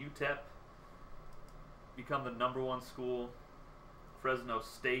seen UTEP become the #1 school. Fresno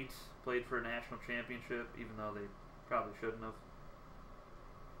State played for a national championship, even though they probably shouldn't have.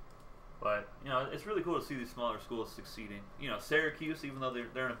 But, it's really cool to see these smaller schools succeeding. Syracuse, even though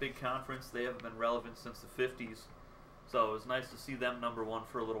they're in a big conference, they haven't been relevant since the 50s. So it was nice to see them #1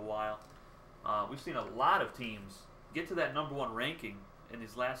 for a little while. We've seen a lot of teams get to that #1 ranking in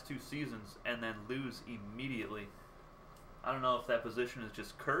these last 2 seasons and then lose immediately. I don't know if that position is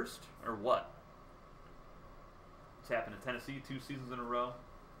just cursed or what. It's happened in Tennessee 2 seasons in a row.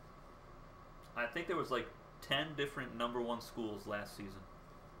 I think there was like 10 different #1 schools last season.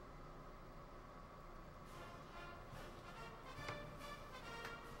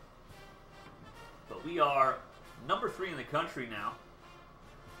 But we are #3 in the country now.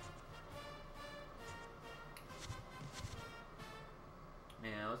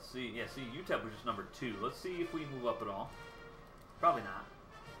 Yeah, let's see. Yeah, see, UTEP was just #2. Let's see if we move up at all. Probably not.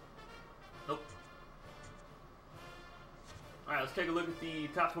 Nope. All right, let's take a look at the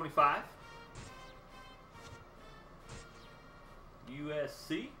top 25.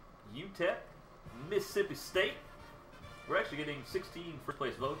 USC, UTEP, Mississippi State. We're actually getting 16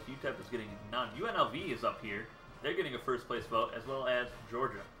 first-place votes. UTEP is getting none. UNLV is up here. They're getting a first-place vote, as well as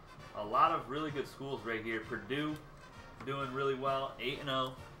Georgia. A lot of really good schools right here. Purdue doing really well,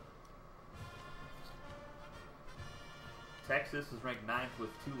 8-0. Texas is ranked 9th with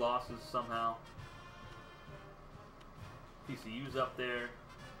 2 losses somehow. TCU's up there.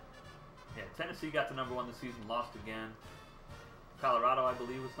 Yeah, Tennessee got to #1 this season, lost again. Colorado, I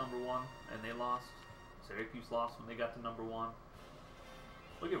believe, was #1, and they lost. Syracuse lost when they got to #1.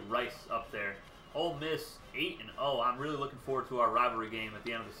 Look at Rice up there. Ole Miss, 8-0. I'm really looking forward to our rivalry game at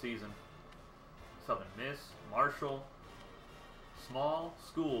the end of the season. Southern Miss, Marshall. Small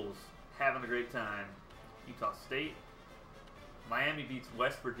schools having a great time. Utah State. Miami beats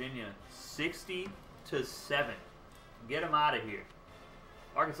West Virginia 60-7. Get them out of here.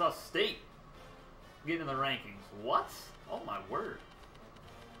 Arkansas State getting in the rankings. What? Oh my word.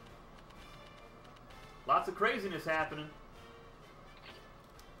 Lots of craziness happening.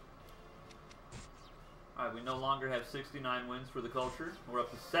 Alright, we no longer have 69 wins for the culture. We're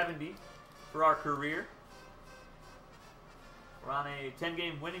up to 70 for our career. We're on a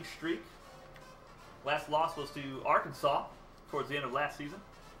 10-game winning streak. Last loss was to Arkansas towards the end of last season.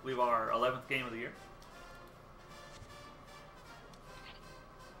 I believe our 11th game of the year.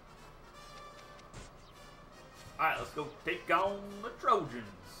 Alright, let's go take on the Trojans.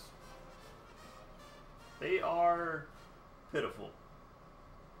 They are pitiful.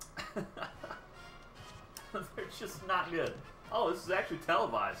 They're just not good. Oh, this is actually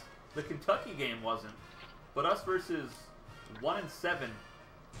televised. The Kentucky game wasn't, but us versus 1-7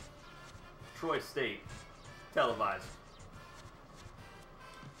 Troy State, televised.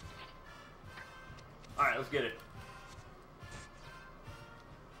 Alright, let's get it.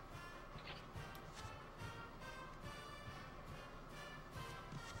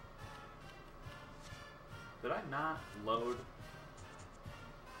 Did I not load?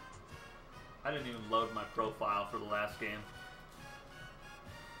 I didn't even load my profile for the last game.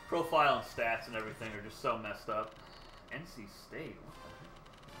 Profile and stats and everything are just so messed up. NC State, what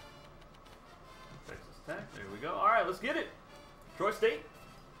the heck? Texas Tech, there we go. Alright, let's get it. Troy State,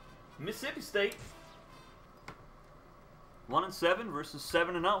 Mississippi State. 1-7 versus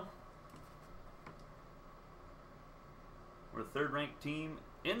 7-0. We're the 3rd ranked team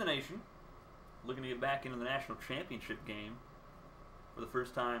in the nation. Looking to get back into the national championship game for the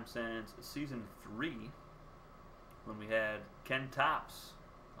first time since season 3, when we had Ken Topps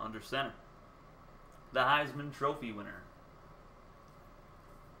under center, the Heisman Trophy winner.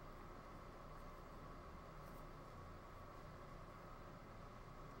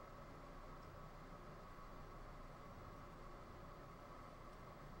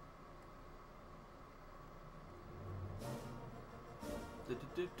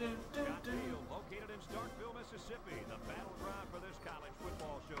 Located in Starkville, Mississippi, the battleground for this college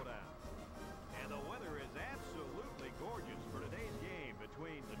football showdown. And the weather is absolutely gorgeous for today's game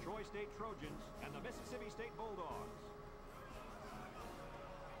between the Troy State Trojans and the Mississippi State Bulldogs.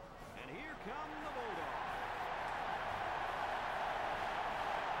 And here come the Bulldogs.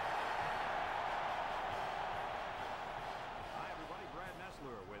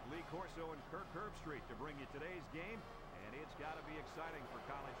 Kirk Herbstreit to bring you today's game. And it's got to be exciting for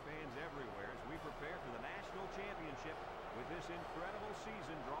college fans everywhere as we prepare for the national championship with this incredible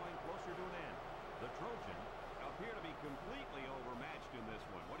season drawing closer to an end. The Trojans appear to be completely overmatched in this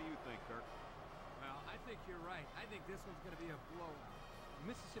one. What do you think, Kirk? Well, I think you're right. I think this one's going to be a blowout.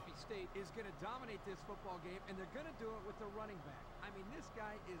 Mississippi State is going to dominate this football game, and they're going to do it with the running back. I mean, this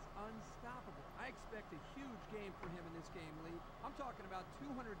guy is unstoppable. I expect a huge game for him in this game, Lee. I'm talking about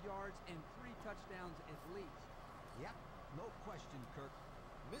 200 yards and 3 touchdowns at least. Yep, no question, Kirk.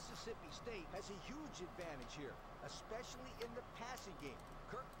 Mississippi State has a huge advantage here, especially in the passing game.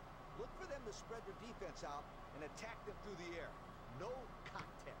 Kirk, look for them to spread their defense out and attack them through the air. No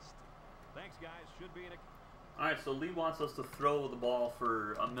contest. Thanks, guys. Should be an... All right, so Lee wants us to throw the ball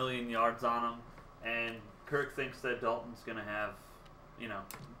for 1,000,000 yards on him, and Kirk thinks that Dalton's going to have,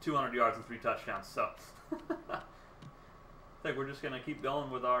 200 yards and 3 touchdowns. So I think we're just going to keep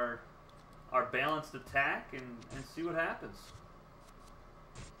going with our balanced attack and see what happens.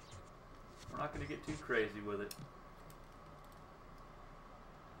 We're not going to get too crazy with it.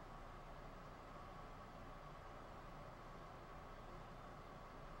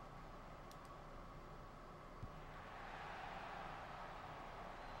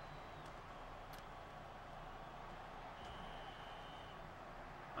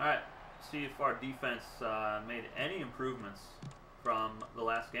 All right, see if our defense made any improvements from the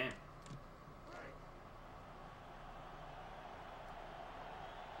last game.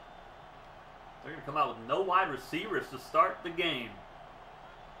 They're going to come out with no wide receivers to start the game.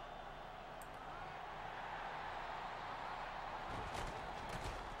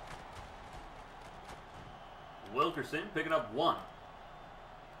 Wilkerson picking up 1.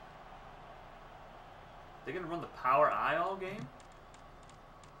 They're going to run the power I all game?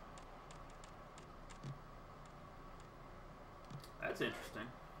 That's interesting.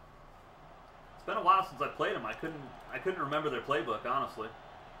 It's been a while since I played them. I couldn't remember their playbook, honestly.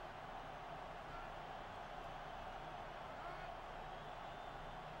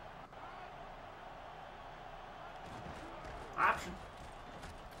 Option.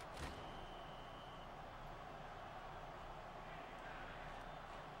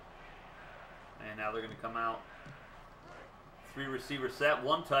 And now they're going to come out. 3 receiver set,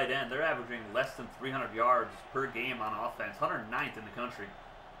 1 tight end. They're averaging less than 300 yards per game on offense. 109th in the country.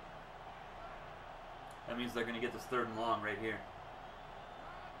 That means they're going to get this 3rd and long right here.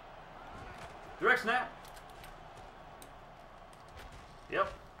 Direct snap.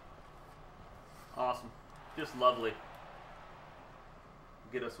 Yep. Awesome. Just lovely.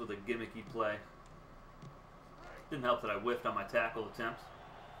 Get us with a gimmicky play. Didn't help that I whiffed on my tackle attempts.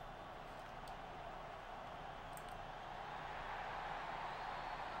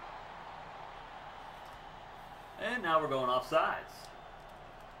 And now we're going offsides.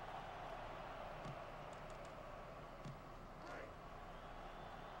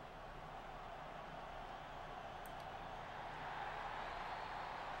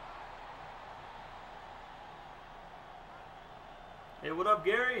 Hey, what up,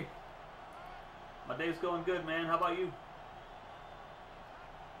 Gary? My day's going good, man. How about you?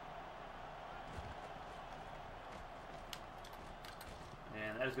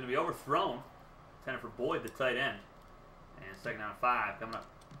 And that is going to be overthrown. Intended for Boyd, the tight end. And 2nd down and 5 coming up.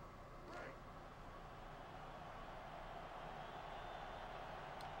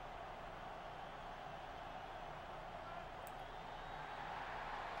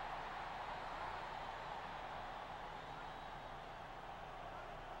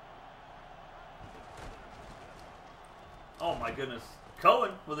 Oh my goodness.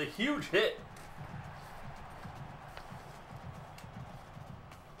 Cohen with a huge hit.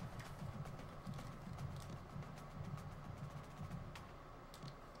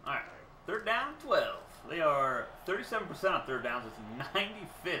 Alright, 3rd down, 12. They are 37% on 3rd downs. It's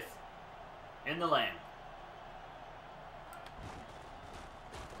 95th in the land.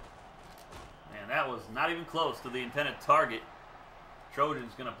 Man, that was not even close to the intended target.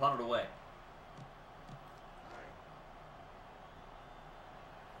 Trojans going to punt it away.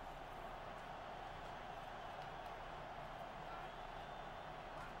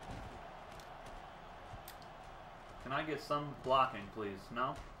 Can I get some blocking, please?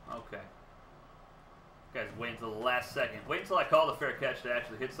 No? Okay. You guys wait until the last second. Wait until I call the fair catch to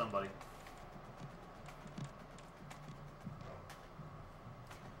actually hit somebody.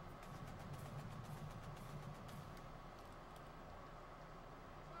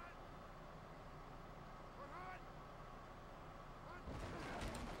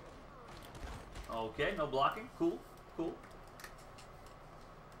 Okay, no blocking. Cool. Cool.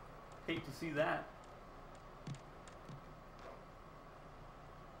 Hate to see that.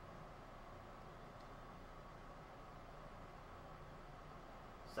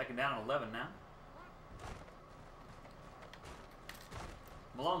 Second down and 11 now.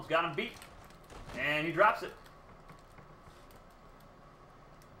 Malone's got him beat. And he drops it.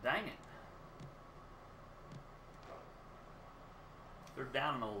 Dang it. Third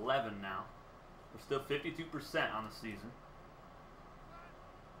down and 11 now. We're still 52% on the season.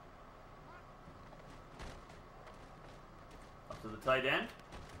 Up to the tight end.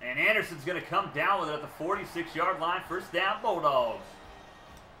 And Anderson's going to come down with it at the 46-yard line. First down, Bulldogs.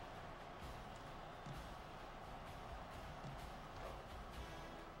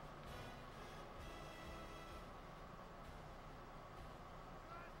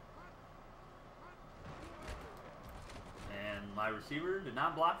 And my receiver did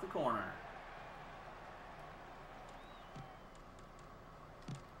not block the corner.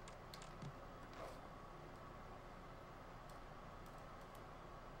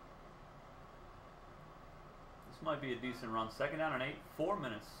 Might be a decent run. Second down and 8. 4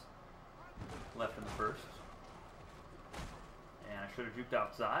 minutes left in the first. And I should have juked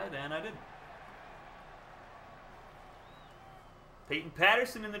outside, and I didn't. Peyton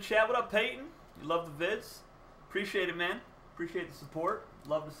Patterson in the chat. What up, Peyton? You love the vids? Appreciate it, man. Appreciate the support.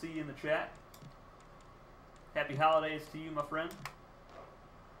 Love to see you in the chat. Happy holidays to you, my friend.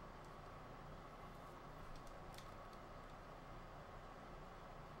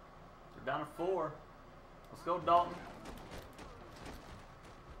 We're down to 4. Let's go, Dalton.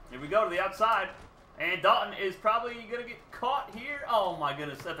 Here we go to the outside. And Dalton is probably going to get caught here. Oh, my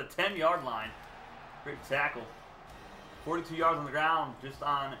goodness, at the 10-yard line. Great tackle. 42 yards on the ground just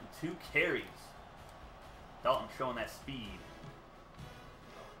on 2 carries. Dalton showing that speed.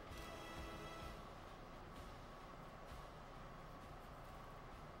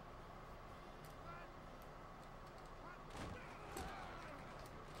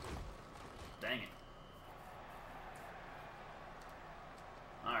 Dang it.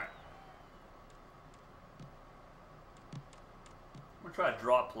 Try a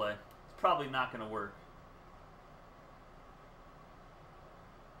draw play. It's probably not going to work.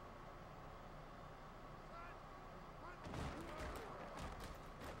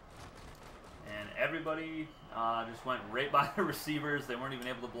 And everybody just went right by the receivers. They weren't even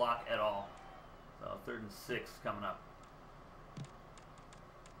able to block at all. So 3rd and 6 coming up.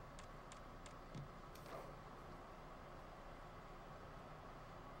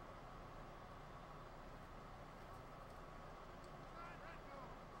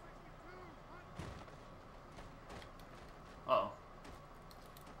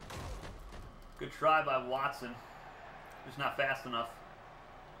 Good try by Watson. Just not fast enough.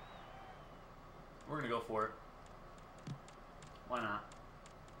 We're going to go for it. Why not?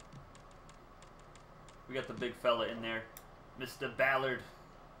 We got the big fella in there. Mr. Ballard.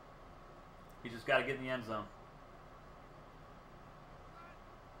 He just got to get in the end zone.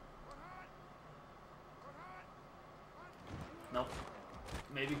 Nope.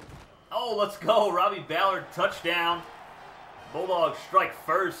 Maybe. Oh, let's go. Robbie Ballard, touchdown. Bulldogs strike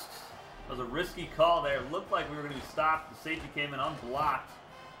first. That was a risky call there. Looked like we were going to be stopped. The safety came in unblocked.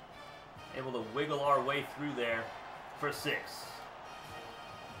 Able to wiggle our way through there for 6.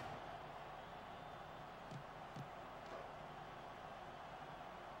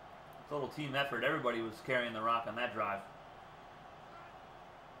 Total team effort. Everybody was carrying the rock on that drive.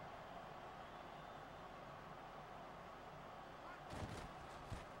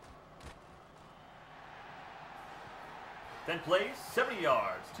 Ten plays, 70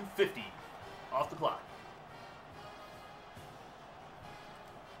 yards, 250 off the clock.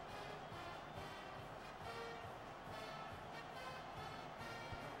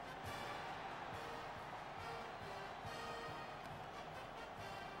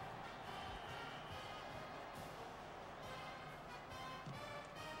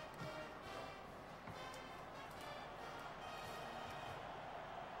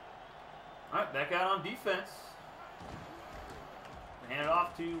 All right, back out on defense. Hand it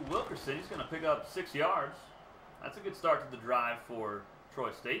off to Wilkerson. He's going to pick up 6 yards. That's a good start to the drive for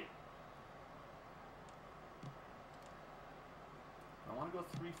Troy State. I want to go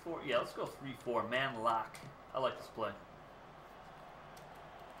 3-4. Yeah, let's go 3-4. Man lock. I like this play.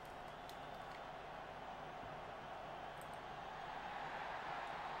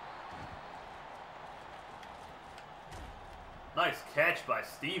 Nice catch by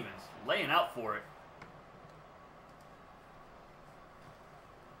Stevens. Laying out for it.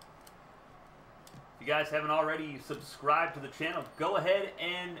 If you guys haven't already subscribed to the channel, go ahead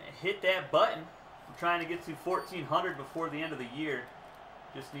and hit that button. I'm trying to get to 1,400 before the end of the year.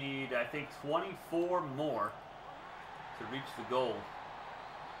 Just need, I think, 24 more to reach the goal.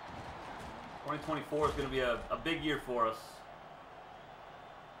 2024 is going to be a big year for us.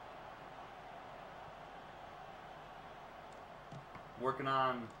 Working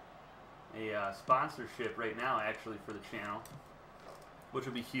on a sponsorship right now, actually, for the channel, which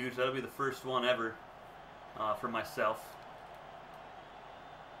will be huge. That'll be the first one ever for myself.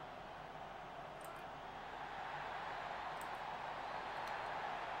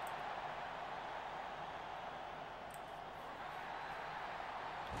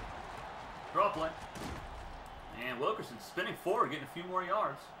 Draw play. And Wilkerson spinning forward, getting a few more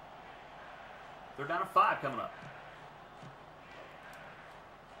yards. They're down to 5 coming up.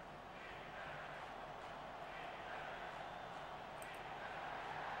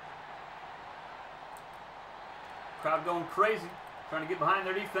 Crowd going crazy, trying to get behind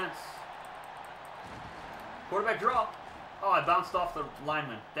their defense. Quarterback draw. Oh, I bounced off the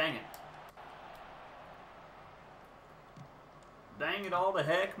lineman. Dang it. Dang it all to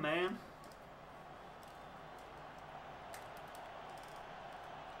heck, man.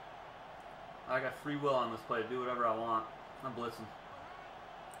 I got free will on this play to do whatever I want. I'm blitzing.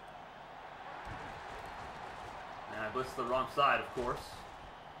 And I blitzed the wrong side, of course.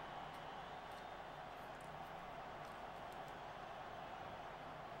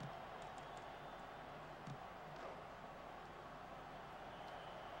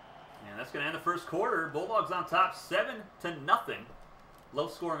 And that's going to end the first quarter. Bulldogs on top 7-0. Low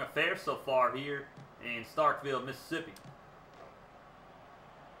scoring affair so far here in Starkville, Mississippi.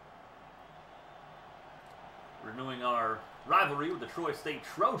 Renewing our rivalry with the Troy State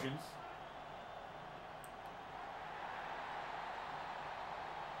Trojans.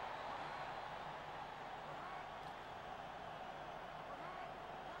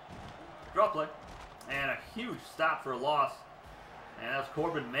 Draw play. And a huge stop for a loss. And that was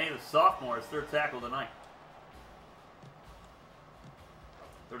Corbin May, the sophomore, his 3rd tackle of the night.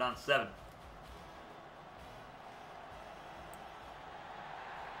 3rd on 7.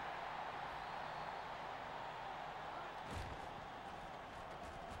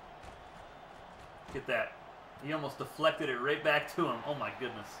 Get that. He almost deflected it right back to him. Oh my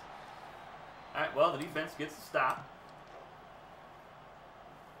goodness. Alright, well, the defense gets the stop.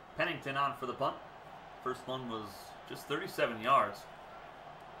 Pennington on for the punt. First one was just 37 yards.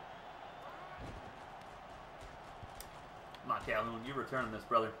 Come on, Calhoun, you're returning this,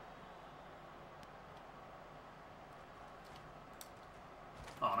 brother.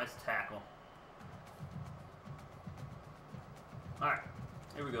 Oh, nice tackle. Alright,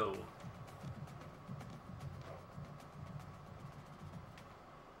 here we go.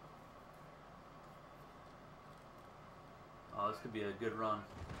 Oh, this could be a good run.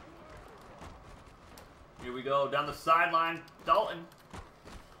 Here we go, down the sideline. Dalton,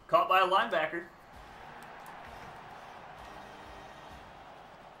 caught by a linebacker.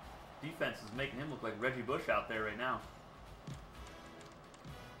 Defense is making him look like Reggie Bush out there right now.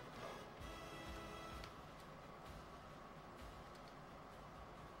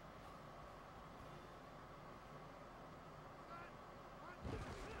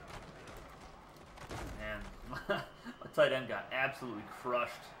 And my tight end got absolutely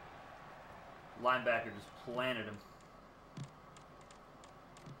crushed. Linebacker just planted him.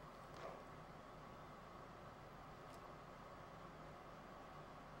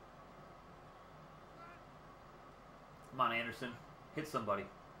 Come on, Anderson. Hit somebody.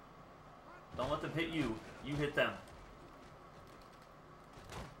 Don't let them hit you. You hit them.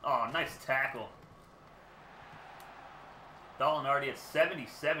 Oh, nice tackle. Dalton already at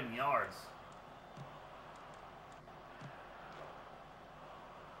 77 yards.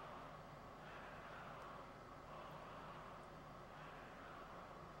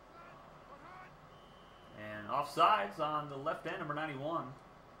 And offsides on the left end, number 91.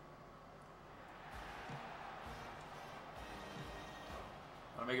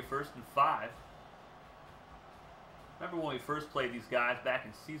 I'll make it 1st and 5. Remember when we first played these guys back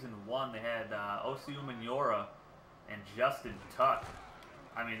in Season 1, they had Osi Umenyiora and Justin Tuck.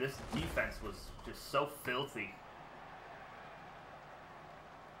 I mean, this defense was just so filthy.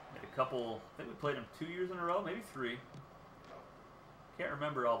 Had a couple, I think we played them 2 years in a row, maybe 3. Can't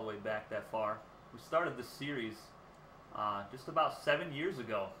remember all the way back that far. We started this series just about 7 years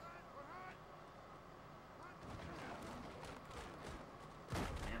ago.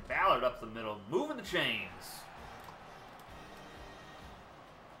 And Ballard up the middle, moving the chains.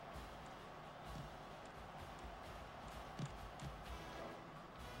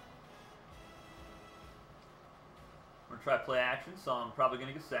 We're going to try play action, so I'm probably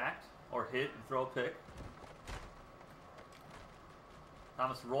going to get sacked or hit and throw a pick.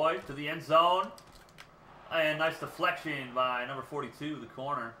 Thomas Roy to the end zone. And nice deflection by number 42, the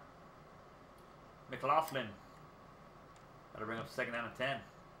corner. McLaughlin. Got to bring up 2nd down and 10.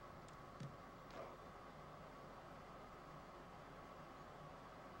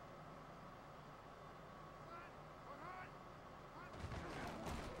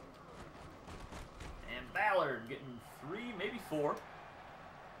 Ballard getting 3, maybe 4.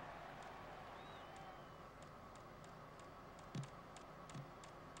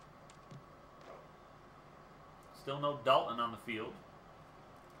 Still no Dalton on the field.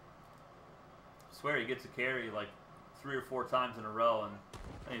 I swear he gets a carry like 3 or 4 times in a row, and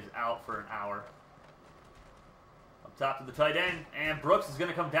then he's out for an hour. Up top to the tight end, and Brooks is going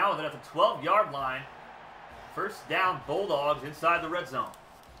to come down with it at the 12-yard line. First down, Bulldogs inside the red zone.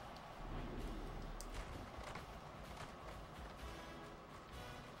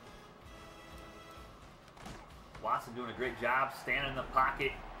 Watson doing a great job, standing in the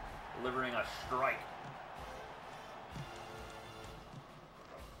pocket, delivering a strike.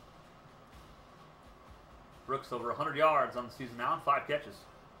 Brooks over 100 yards on the season now and 5 catches.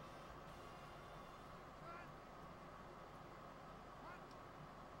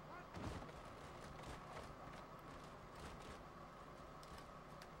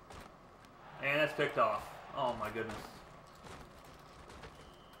 And that's picked off. Oh my goodness.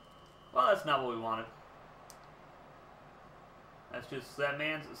 Well, that's not what we wanted. That's just that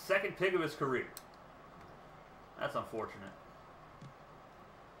man's second pick of his career. That's unfortunate.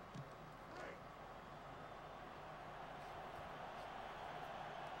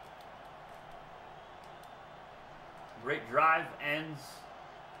 Great drive ends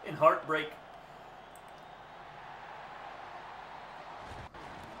in heartbreak.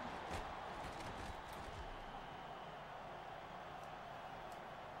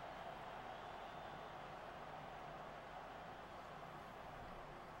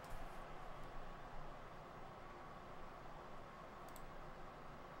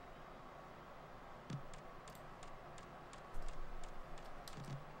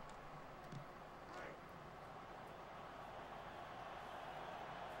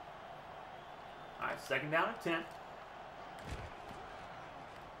 Second down at 10.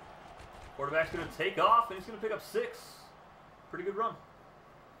 Quarterback's going to take off, and he's going to pick up 6. Pretty good run.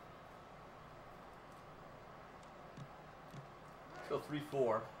 Let's go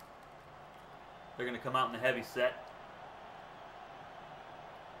 3-4. They're going to come out in the heavy set.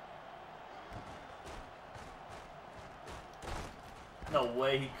 No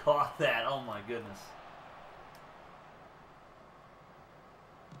way he caught that. Oh my goodness.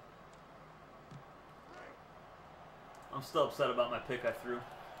 I'm still upset about my pick I threw.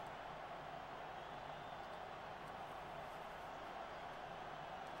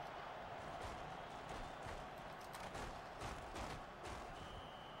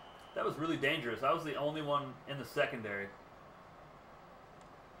 That was really dangerous. I was the only one in the secondary.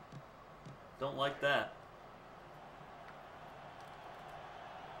 Don't like that.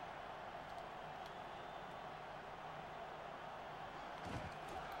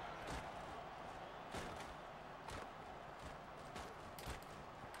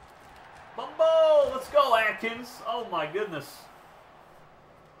 Let's go, Atkins. Oh my goodness.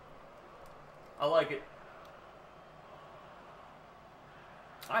 I like it.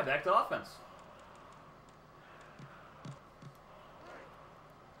 All right, back to offense.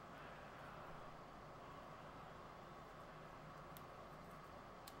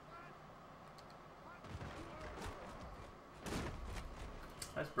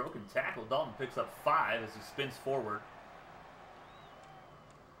 Nice broken tackle. Dalton picks up 5 as he spins forward.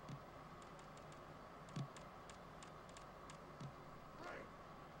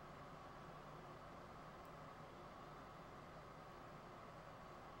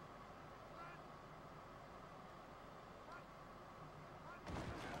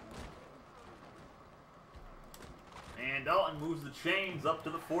 And Dalton moves the chains up to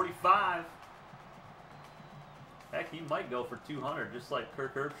the 45. Heck, he might go for 200, just like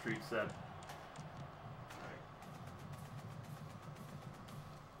Kirk Herbstreit said.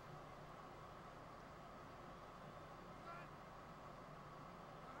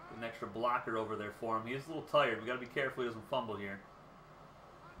 An extra blocker over there for him. He is a little tired. We got to be careful he doesn't fumble here.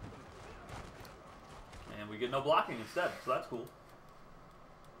 And we get no blocking instead, so that's cool.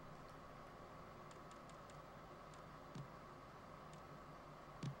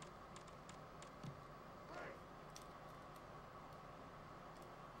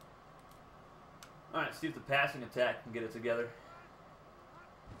 Alright, see if the passing attack can get it together.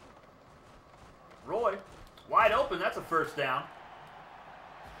 Roy, wide open. That's a first down.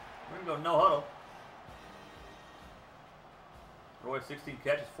 We're going to go no huddle. Roy, 16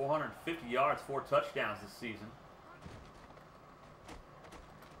 catches, 450 yards, 4 touchdowns this season.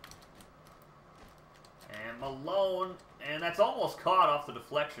 And Malone, and that's almost caught off the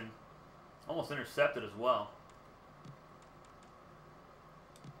deflection. Almost intercepted as well.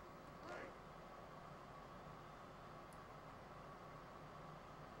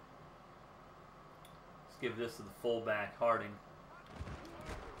 give this to the fullback, Harding.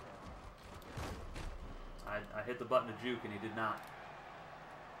 I hit the button to juke, and he did not.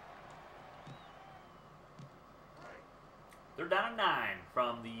 They're down to 9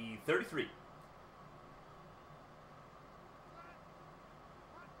 from the 33.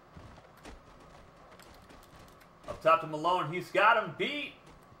 Up top to Malone. He's got him beat,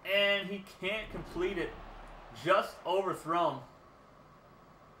 and he can't complete it. Just overthrown.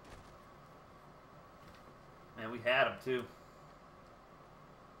 And we had him, too.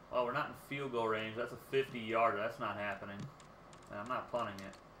 Well, we're not in field goal range. That's a 50-yarder. That's not happening. And I'm not punting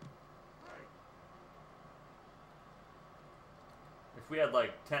it. If we had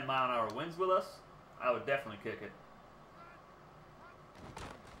like 10-mile-an-hour winds with us, I would definitely kick it.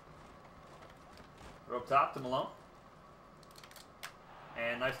 We're up top to Malone.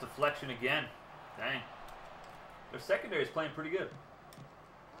 And nice deflection again. Dang. Their secondary is playing pretty good.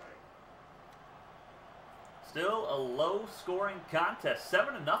 Still a low-scoring contest,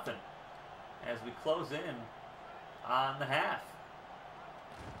 7-0 as we close in on the half.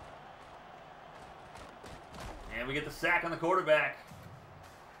 And we get the sack on the quarterback.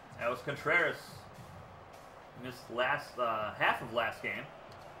 That was Contreras. Missed last half of last game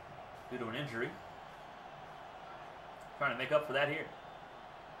due to an injury. Trying to make up for that here.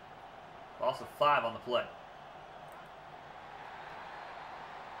 Also 5 on the play.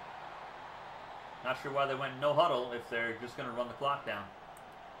 Not sure why they went no huddle if they're just going to run the clock down.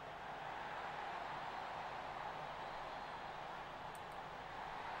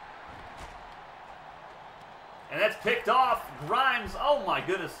 And that's picked off. Grimes, oh my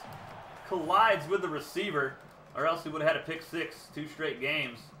goodness, collides with the receiver, or else he would have had a pick 6 2 straight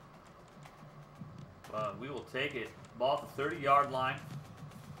games. But we will take it. Ball at the 30-yard line.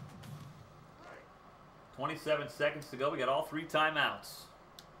 27 seconds to go. We got all 3 timeouts.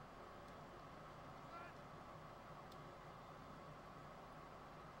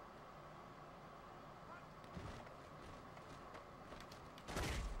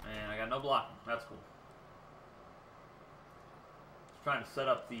 And I got no blocking. That's cool. Just trying to set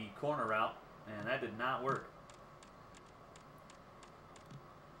up the corner route, and that did not work.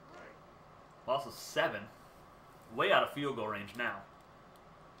 Loss of 7. Way out of field goal range now.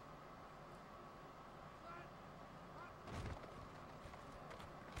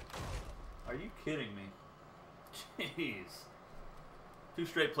 Are you kidding me? Jeez. 2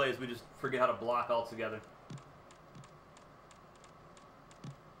 straight plays, we just forget how to block altogether.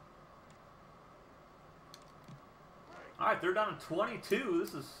 Alright, they're down to 22.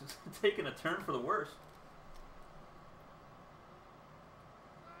 This is taking a turn for the worse.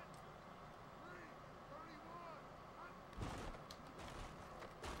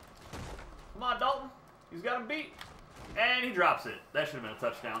 Come on, Dalton. He's got him beat. And he drops it. That should have been a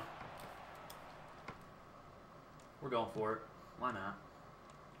touchdown. We're going for it. Why not?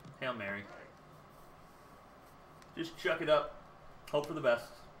 Hail Mary. Just chuck it up. Hope for the best.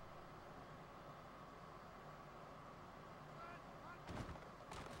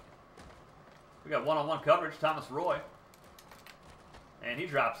 We got one-on-one coverage. Thomas Roy. And he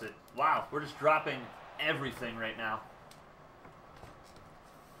drops it. Wow, we're just dropping everything right now.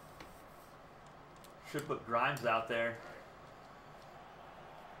 Should put Grimes out there.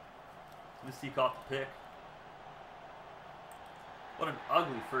 Missed he caught the pick. What an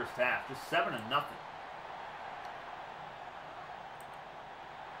ugly first half. Just 7-0.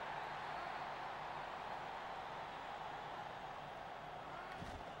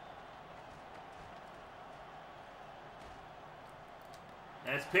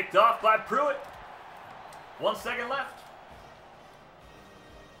 And it's picked off by Pruitt. 1 second left.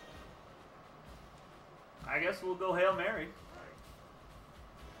 I guess we'll go Hail Mary.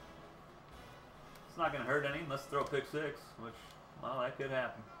 It's not going to hurt any unless throw pick 6, which, well, that could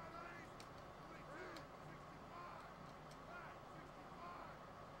happen.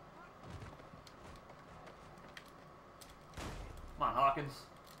 Come on, Hawkins.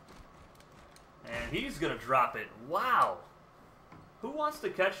 And he's going to drop it. Wow. Who wants to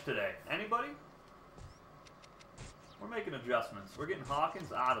catch today? Anybody? We're making adjustments. We're getting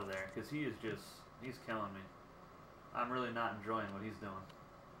Hawkins out of there because he is just, he's killing me. I'm really not enjoying what he's doing.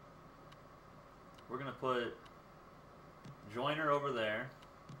 We're going to put Joyner over there.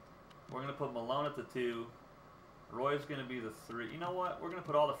 We're going to put Malone at the 2. Roy's going to be the 3. You know what? We're going to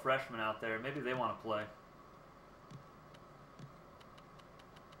put all the freshmen out there. Maybe they want to play.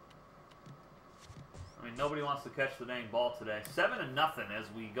 I mean, nobody wants to catch the dang ball today. 7-0 as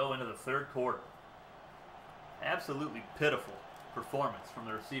we go into the 3rd quarter. Absolutely pitiful performance from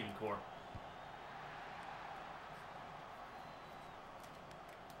the receiving corps.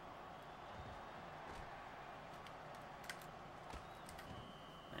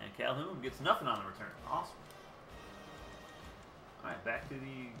 Calhoun gets nothing on the return. Awesome. All right, back to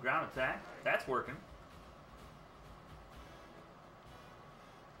the ground attack. That's working.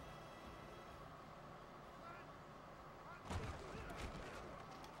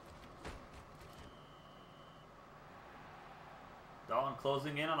 Dalton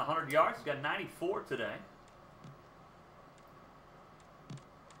closing in on 100 yards. He's got 94 today.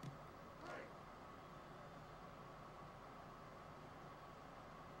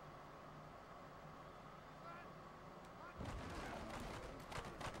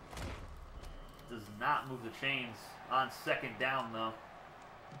 Does not move the chains on second down, though.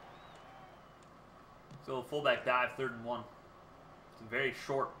 So fullback dive, 3rd and 1. It's a very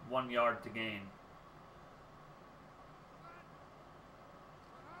short 1 yard to gain.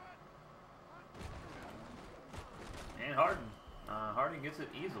 And Harden. Harden gets it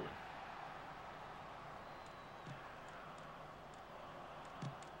easily.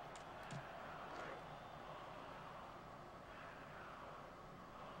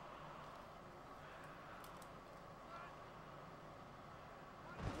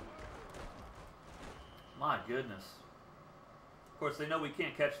 My goodness. Of course, they know we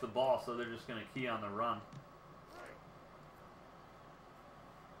can't catch the ball, so they're just going to key on the run.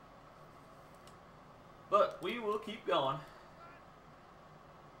 But we will keep going.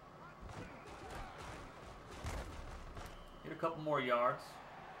 Get a couple more yards.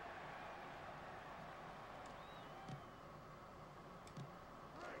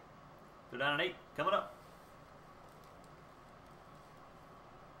 They're down at 8. Coming up.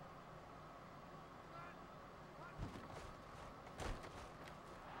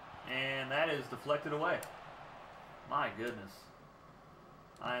 And that is deflected away. My goodness.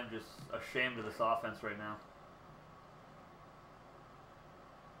 I am just ashamed of this offense right now.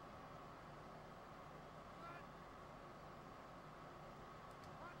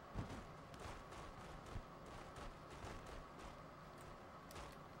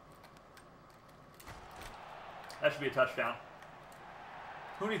 That should be a touchdown.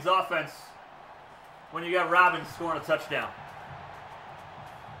 Who needs offense when you got Robbins scoring a touchdown?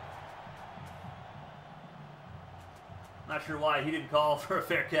 Not sure why he didn't call for a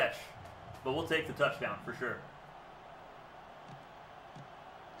fair catch, but we'll take the touchdown for sure.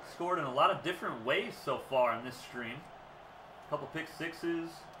 Scored in a lot of different ways so far in this stream. A couple pick sixes,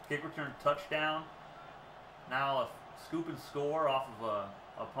 kick return touchdown. Now a scoop and score off of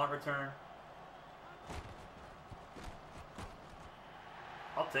a punt return.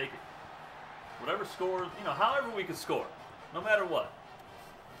 I'll take it. Whatever score, you know, however we can score, no matter what,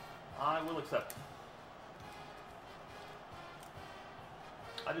 I will accept it.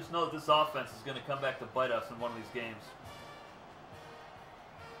 I just know that this offense is going to come back to bite us in one of these games.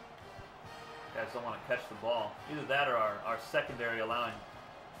 Guys don't want to catch the ball. Either that or our secondary allowing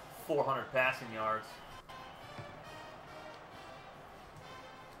 400 passing yards.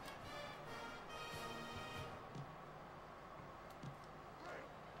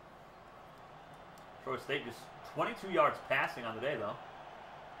 Troy State just 22 yards passing on the day, though.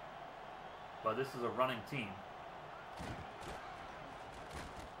 But this is a running team.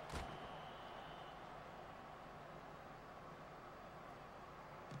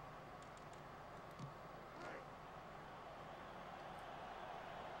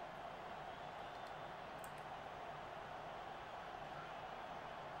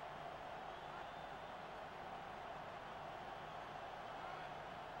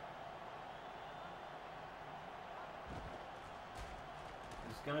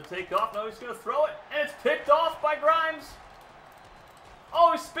 Going to take off. No, he's going to throw it. And it's picked off by Grimes.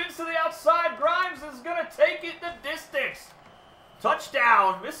 Oh, he spins to the outside. Grimes is going to take it the distance.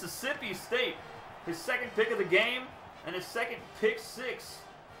 Touchdown, Mississippi State. His second pick of the game and his second pick six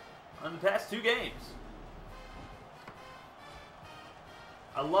on the past 2 games.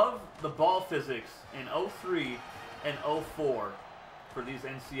 I love the ball physics in 03 and 04 for these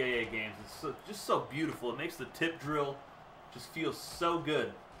NCAA games. It's just so beautiful. It makes the tip drill just feels so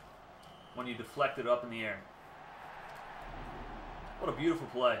good when you deflect it up in the air. What a beautiful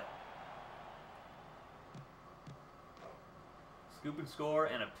play. Scoop and score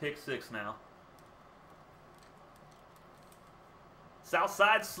and a pick six now.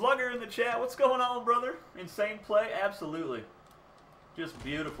 Southside Slugger in the chat. What's going on, brother? Insane play? Absolutely. Just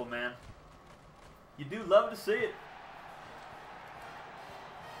beautiful, man. You do love to see it.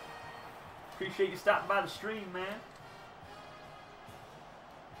 Appreciate you stopping by the stream, man.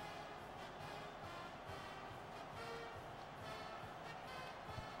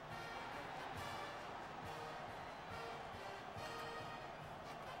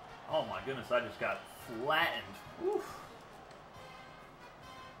 Oh my goodness, I just got flattened. Oof.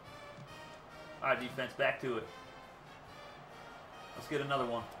 All right, defense, back to it. Let's get another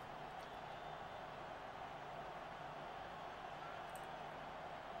one.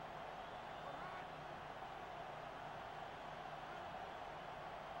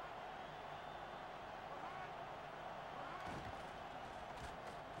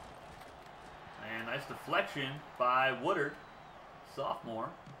 And nice deflection by Woodard, sophomore.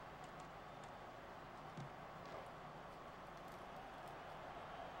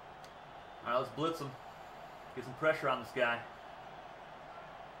 All right, let's blitz him. Get some pressure on this guy.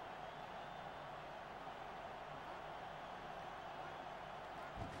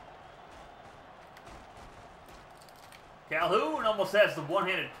 Calhoun almost has the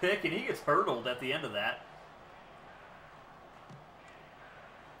one-handed pick, and he gets hurdled at the end of that.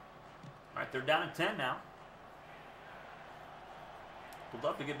 All right, they're down at 10 now. We'd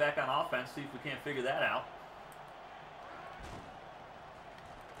love to get back on offense, see if we can't figure that out.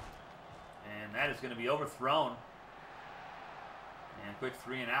 And that is going to be overthrown. And quick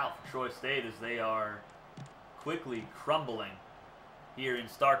 3 and out for Troy State as they are quickly crumbling here in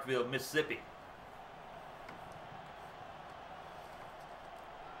Starkville, Mississippi.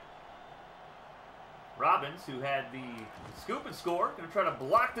 Robbins, who had the scoop and score, going to try to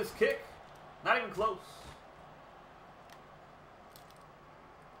block this kick. Not even close.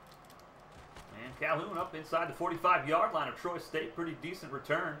 And Calhoun up inside the 45-yard line of Troy State. Pretty decent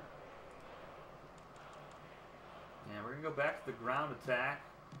return. And we're going to go back to the ground attack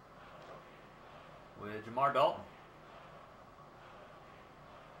with Jamar Dalton.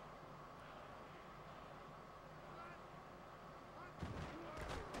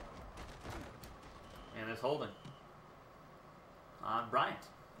 And it's holding on Bryant.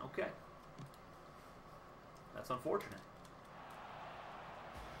 Okay. That's unfortunate.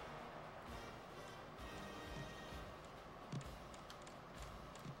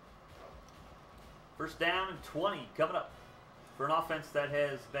 First down and 20 coming up for an offense that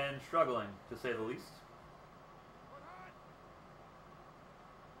has been struggling, to say the least.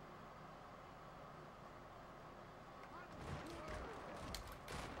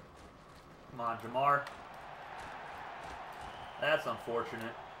 Come on, Jamar. That's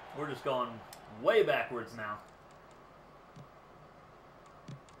unfortunate. We're just going way backwards now.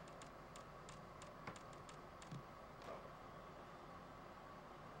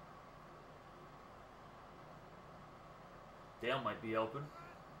 Dale might be open.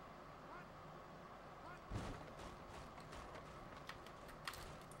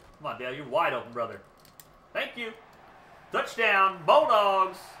 Come on, Dale. You're wide open, brother. Thank you. Touchdown,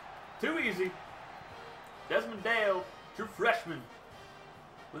 Bulldogs. Too easy. Desmond Dale, true freshman,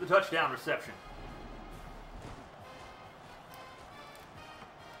 with a touchdown reception.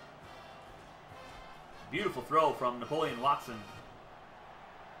 Beautiful throw from Napoleon Watson.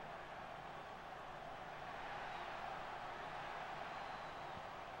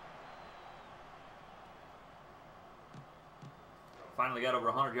 Finally got over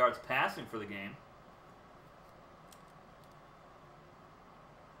 100 yards passing for the game.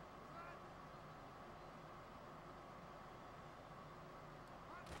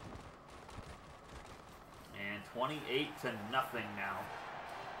 And 28-0 now.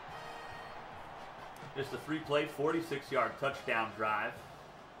 Just a 3-play, 46-yard touchdown drive.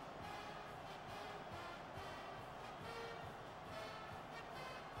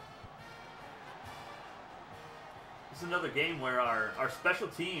 This is another game where our special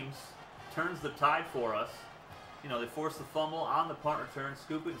teams turns the tide for us. You know, they force the fumble on the punt return,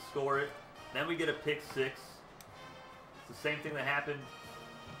 scoop it and score it. Then we get a pick six. It's the same thing that happened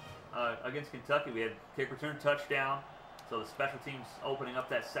against Kentucky. We had kick return touchdown. So the special teams opening up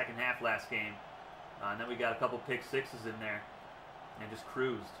that second half last game. And then we got a couple pick sixes in there and just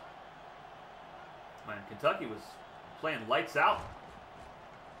cruised. Man, Kentucky was playing lights out.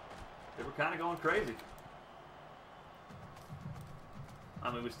 They were kind of going crazy.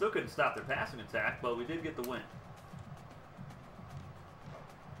 I mean, we still couldn't stop their passing attack, but we did get the win.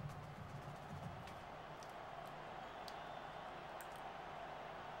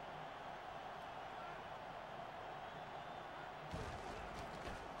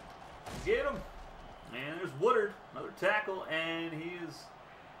 Get him. And there's Woodard, another tackle, and he is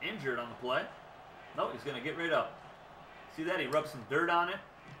injured on the play. No, he's going to get right up. See that? He rubbed some dirt on it.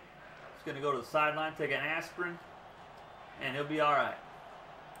 He's going to go to the sideline, take an aspirin, and he'll be all right.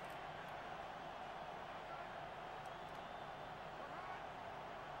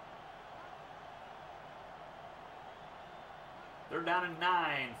 They're down at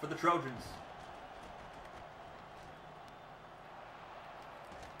 9 for the Trojans.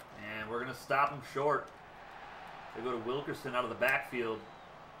 And we're going to stop them short. They go to Wilkerson out of the backfield.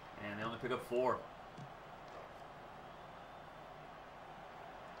 And they only pick up 4.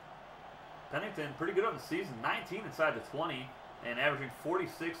 Pennington, pretty good on the season. 19 inside the 20 and averaging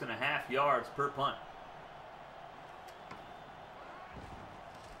 46.5 yards per punt.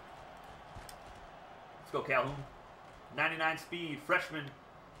 Let's go Calhoun. 99 speed, freshman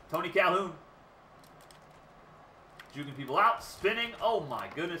Tony Calhoun. Juking people out, spinning. Oh my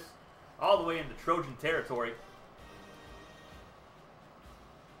goodness. All the way into Trojan territory.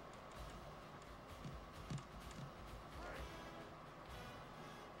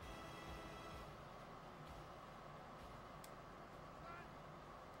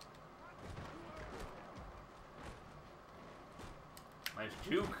 Nice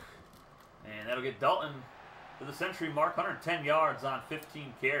juke. And that'll get Dalton to the century mark. 110 yards on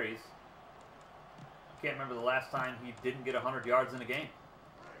 15 carries. I can't remember the last time he didn't get 100 yards in a game.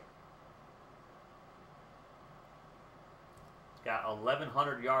 Got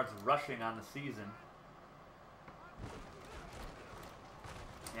 1,100 yards rushing on the season.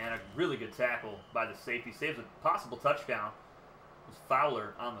 And a really good tackle by the safety. Saves a possible touchdown. It was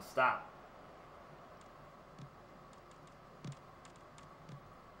Fowler on the stop.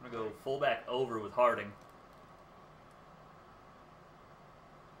 I'm going to go fullback over with Harding.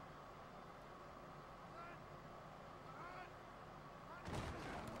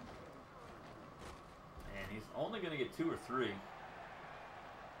 And he's only going to get 2 or 3.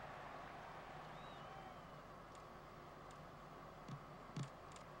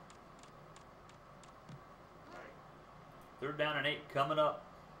 Third down and 8 coming up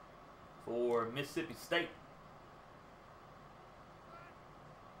for Mississippi State.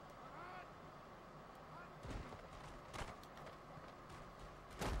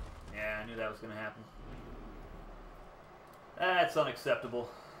 Yeah, I knew that was going to happen. That's unacceptable.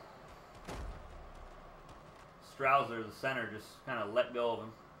 Strouser, the center, just kind of let go of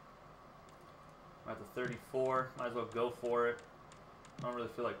him. We're at the 34. Might as well go for it. I don't really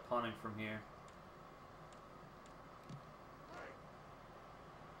feel like punting from here.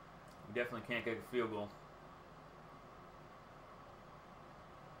 We definitely can't get a field goal.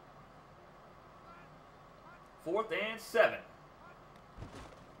 Fourth and 7.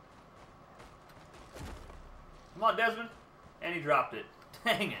 Come on, Desmond. And he dropped it.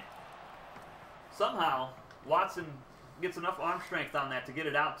 Dang it. Somehow, Watson gets enough arm strength on that to get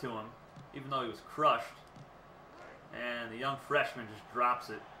it out to him, even though he was crushed. And the young freshman just drops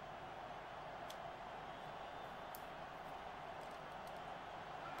it.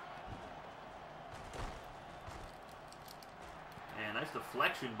 And nice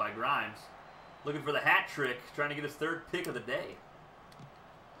deflection by Grimes. Looking for the hat trick, trying to get his 3rd pick of the day.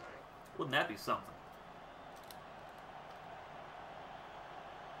 Wouldn't that be something?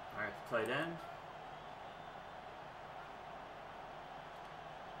 All right, the tight end.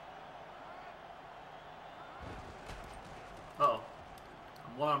 Uh-oh.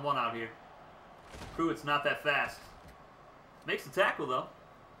 I'm one-on-one out here. Pruitt's not that fast. Makes the tackle, though.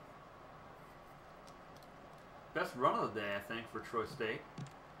 Best run of the day, I think, for Troy State.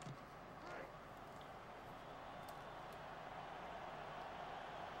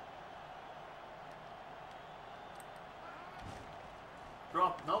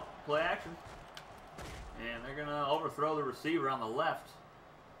 Drop. Nope. Play action. And they're going to overthrow the receiver on the left.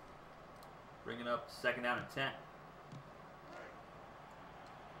 Bringing up 2nd down and 10.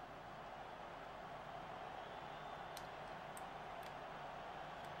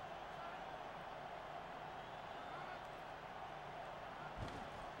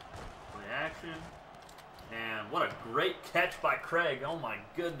 Play action. And what a great catch by Craig. Oh my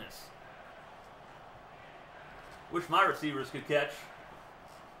goodness. Wish my receivers could catch.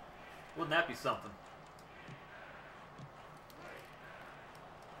 Wouldn't that be something?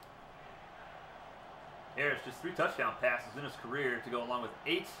 Harris just 3 touchdown passes in his career to go along with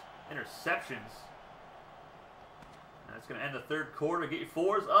 8 interceptions. And that's going to end the 3rd quarter. Get your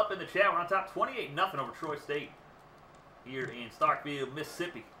 4s up in the chat. We're on top 28-0 over Troy State here in Starkville,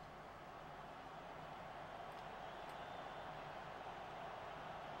 Mississippi.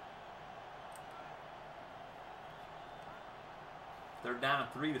 Third down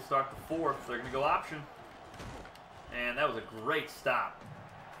and 3 to start the 4th. They're going to go option. And that was a great stop.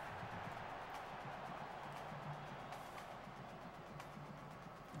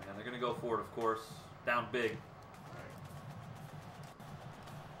 And they're going to go for it, of course. Down big.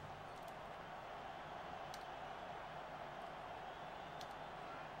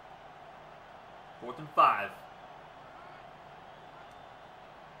 Fourth and 5.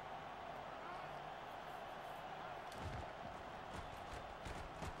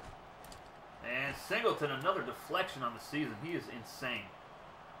 And Singleton, another deflection on the season. He is insane.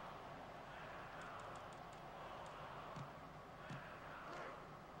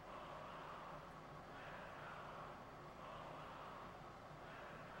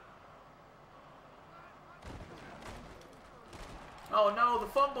 Oh no, the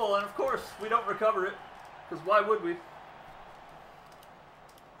fumble, and of course we don't recover it, because why would we?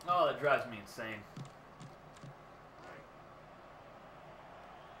 Oh, that drives me insane.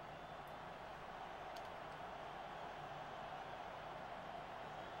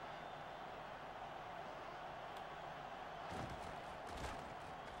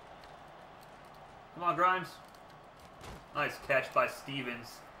 Come on, Grimes. Nice catch by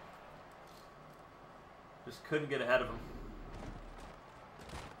Stevens. Just couldn't get ahead of him.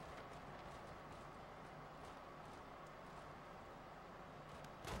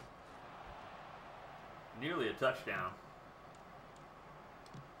 Nearly a touchdown.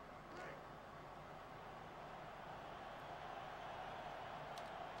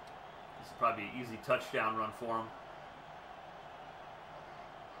 This is probably an easy touchdown run for him.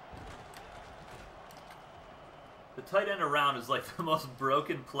 The tight end around is like the most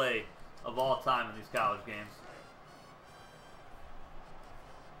broken play of all time in these college games.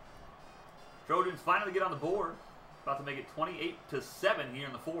 Trojans finally get on the board. About to make it 28-7 here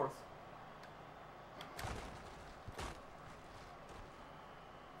in the fourth.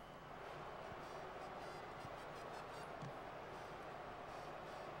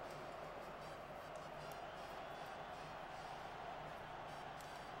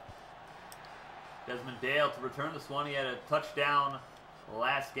 Desmond Dale to return this one. He had a touchdown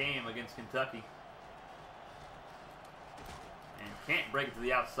last game against Kentucky. And can't break it to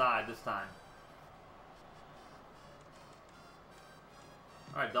the outside this time.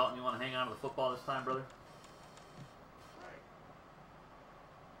 All right, Dalton, you want to hang on to the football this time, brother?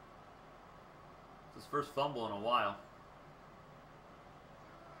 It's his first fumble in a while.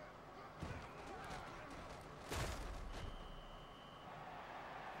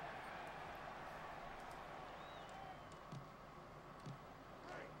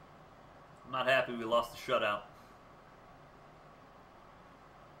 I'm not happy we lost the shutout.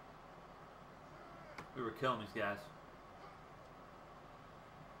 We were killing these guys.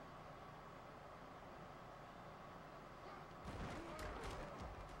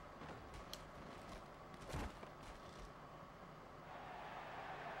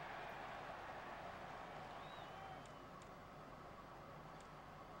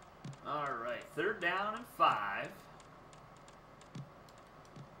 All right, 3rd down and 5.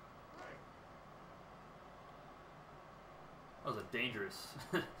 That was a dangerous,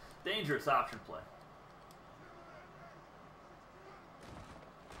 dangerous option play.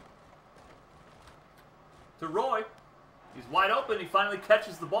 To Roy. He's wide open. He finally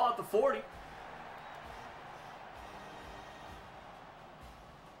catches the ball at the 40.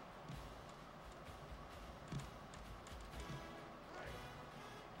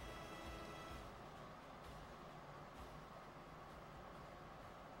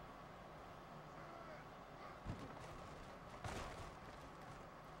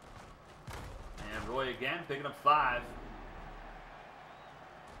 Roy again, picking up 5.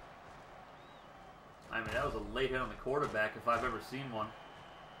 I mean, that was a late hit on the quarterback if I've ever seen one.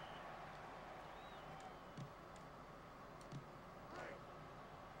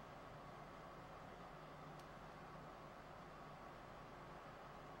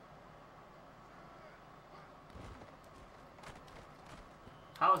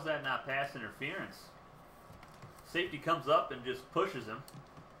 How is that not pass interference? Safety comes up and just pushes him.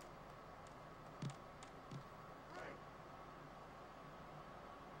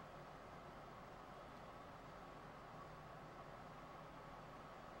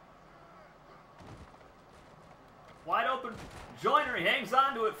 Wide open. Joyner, he hangs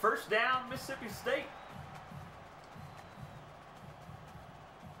on to it. 1st down, Mississippi State.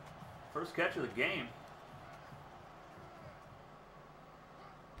 First catch of the game.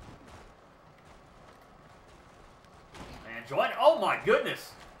 And Joyner, oh my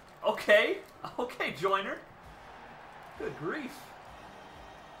goodness. Okay. Okay, Joyner. Good grief.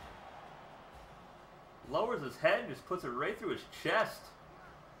 Lowers his head and just puts it right through his chest.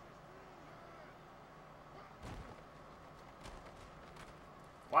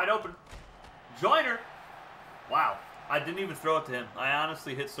 Wide open. Joyner. Wow. I didn't even throw it to him. I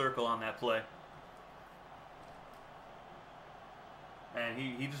honestly hit circle on that play. And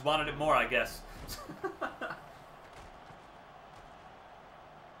he just wanted it more, I guess.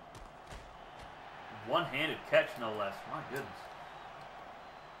 One-handed catch, no less. My goodness.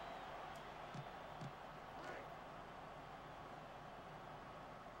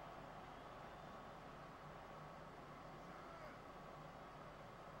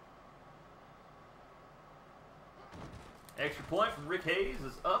 Extra point from Rick Hayes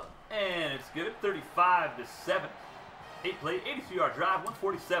is up, and it's good. 35-7. 8-play, 82-yard drive,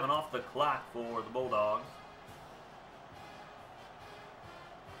 147 off the clock for the Bulldogs.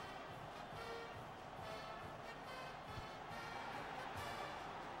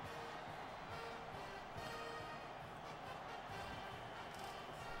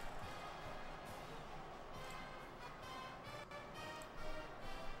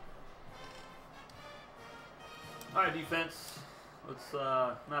 All right, defense. Let's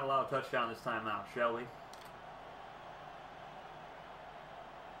not allow a touchdown this time out, shall we?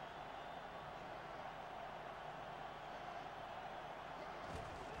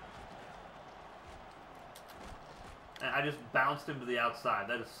 And I just bounced him to the outside.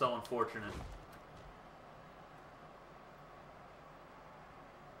 That is so unfortunate.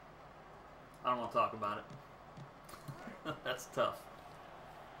 I don't want to talk about it. That's tough.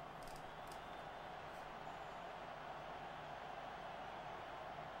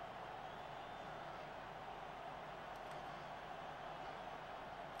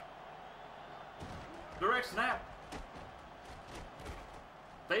 Direct snap.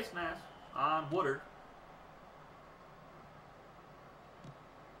 Face mask on Woodard.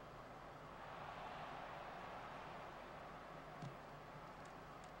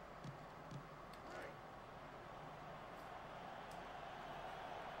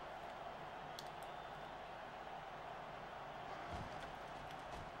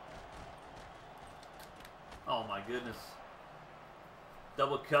 Oh my goodness.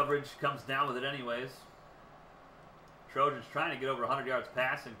 Double coverage comes down with it anyways. Trojans trying to get over 100 yards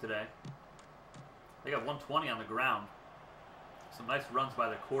passing today. They got 120 on the ground. Some nice runs by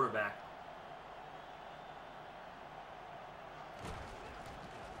their quarterback.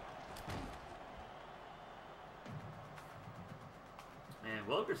 And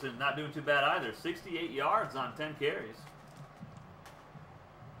Wilkerson not doing too bad either. 68 yards on 10 carries.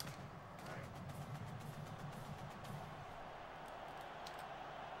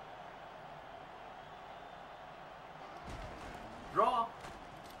 Draw.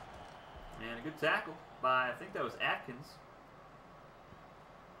 And a good tackle by, I think that was Atkins.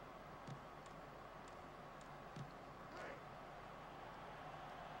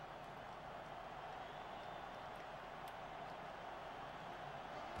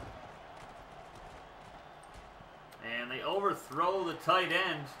 And they overthrow the tight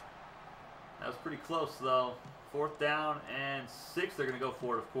end. That was pretty close though. 4th down and 6. They're going to go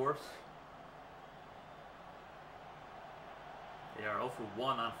for it, of course. They are 0 for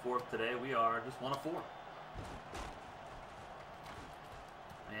 1 on 4th today. We are just 1 of 4.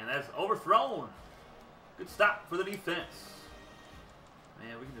 And that's overthrown. Good stop for the defense.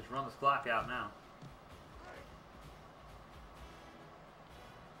 Man, we can just run this clock out now.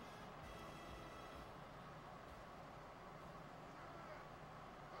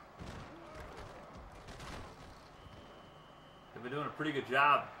 They've been doing a pretty good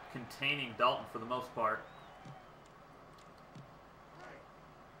job containing Dalton for the most part.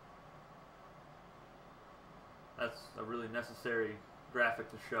 That's a really necessary graphic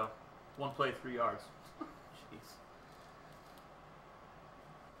to show. 1 play, 3 yards. Jeez.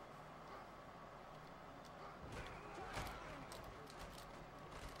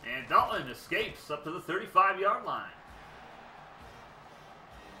 And Dalton escapes up to the 35-yard line.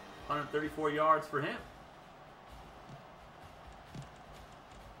 134 yards for him.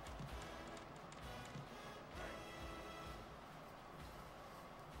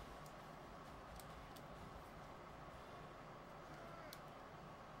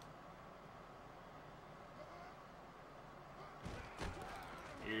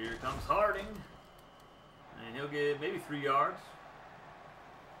 Here comes Harding, and he'll get maybe 3 yards.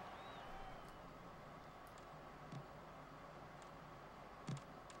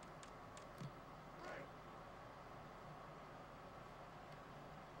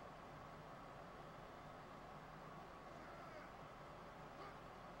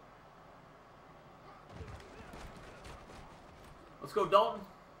 Let's go, Dalton.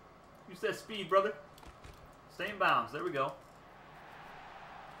 Use that speed, brother. Stay in bounds. There we go.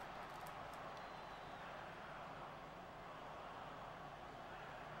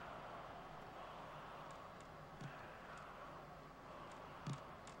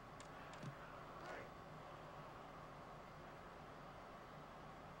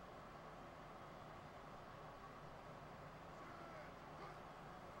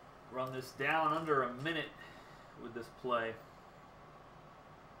 Run this down under a minute with this play.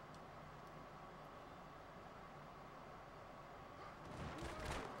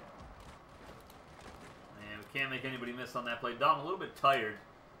 And we can't make anybody miss on that play. Dalton a little bit tired.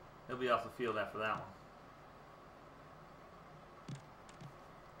 He'll be off the field after that one.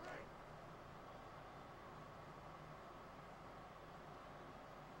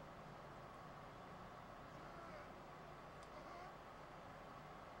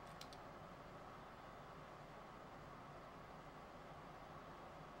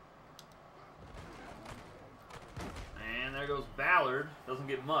 There goes Ballard. Doesn't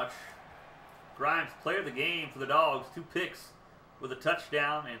get much. Grimes, player of the game for the Dogs. 2 picks with a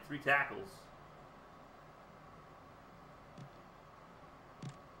touchdown and 3 tackles.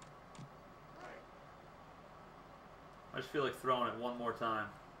 just feel like throwing it one more time.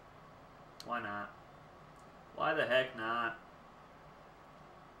 Why not? Why the heck not?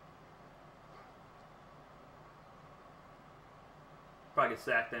 Probably get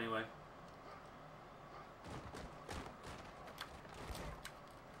sacked anyway.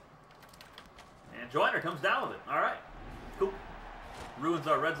 And Joyner comes down with it. All right. Cool. Ruins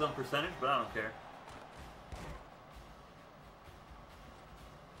our red zone percentage, but I don't care.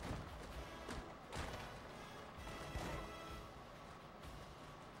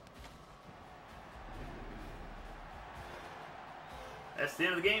 That's the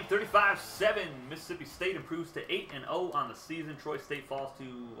end of the game. 35-7. Mississippi State improves to 8-0 on the season. Troy State falls to,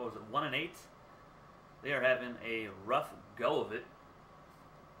 what was it, 1-8. They are having a rough go of it.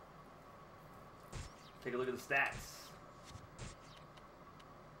 Take a look at the stats.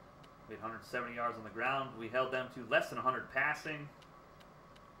 We had 170 yards on the ground. We held them to less than 100 passing.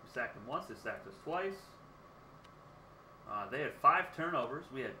 We sacked them once. They sacked us twice. They had 5 turnovers.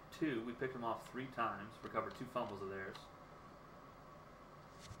 We had 2. We picked them off 3 times. Recovered 2 fumbles of theirs.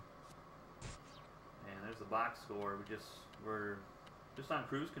 And there's the box score. We're just on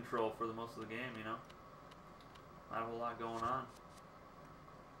cruise control for the most of the game, you know. Not a whole lot going on.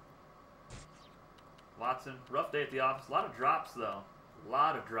 Watson, rough day at the office. A lot of drops, though. A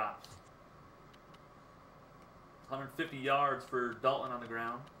lot of drops. 150 yards for Dalton on the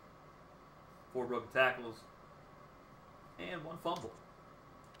ground. 4 broken tackles. And 1 fumble.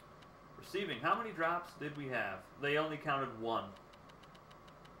 Receiving, how many drops did we have? They only counted 1.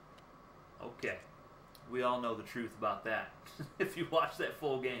 Okay. We all know the truth about that. If you watch that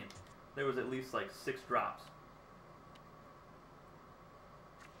full game, there was at least like 6 drops.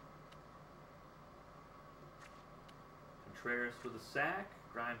 Contreras with a sack.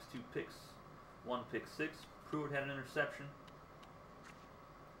 Grimes 2 picks. 1 pick 6. Pruitt had an interception.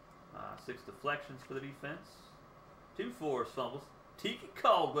 6 deflections for the defense. 2 forced fumbles. Tiki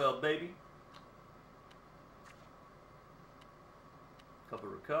Caldwell, baby. Couple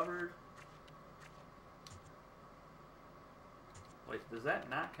recovered. Wait, does that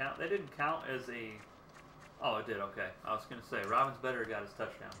not count? That didn't count as a... Oh, it did, okay. I was going to say, Robbins better got his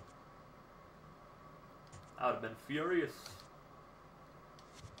touchdown. I would have been furious.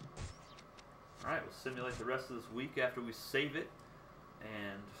 Alright, we'll simulate the rest of this week after we save it.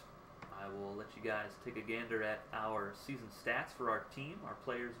 And I will let you guys take a gander at our season stats for our team, our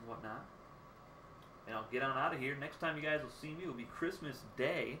players and whatnot. And I'll get on out of here. Next time you guys will see me will be Christmas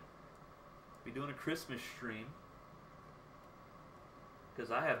Day. I'll be doing a Christmas stream. Because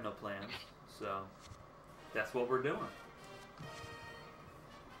I have no plans. So, that's what we're doing.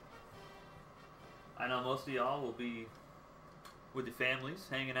 I know most of y'all will be with your families,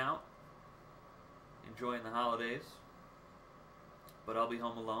 hanging out, enjoying the holidays. But I'll be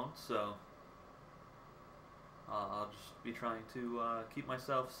home alone, so I'll just be trying to keep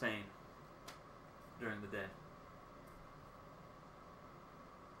myself sane during the day.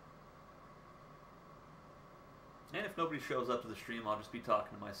 And if nobody shows up to the stream, I'll just be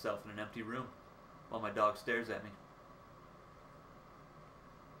talking to myself in an empty room while my dog stares at me.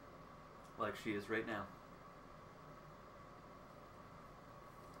 Like she is right now.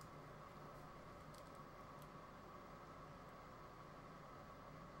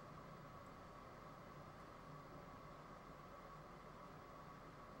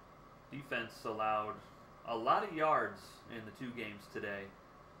 Defense allowed a lot of yards in the 2 games today.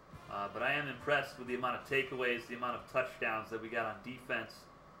 But I am impressed with the amount of takeaways, the amount of touchdowns that we got on defense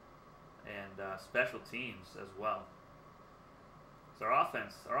and special teams as well. So our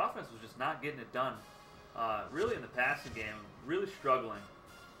offense was just not getting it done. Really in the passing game, really struggling.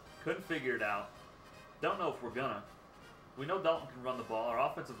 Couldn't figure it out. Don't know if we're gonna. We know Dalton can run the ball. Our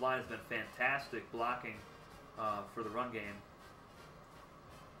offensive line has been fantastic blocking for the run game.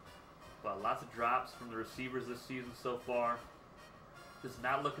 But lots of drops from the receivers this season so far. Just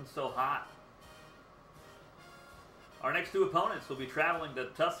not looking so hot. Our next 2 opponents will be traveling to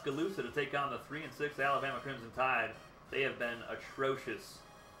Tuscaloosa to take on the 3-6 Alabama Crimson Tide. They have been atrocious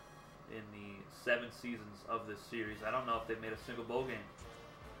in the 7 seasons of this series. I don't know if they've made a single bowl game.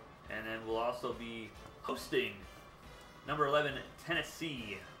 And then we'll also be hosting number 11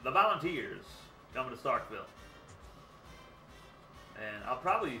 Tennessee, the Volunteers, coming to Starkville. And I'll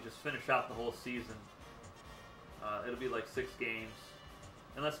probably just finish out the whole season. It'll be like 6 games.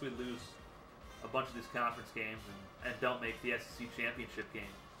 Unless we lose a bunch of these conference games and don't make the SEC championship game.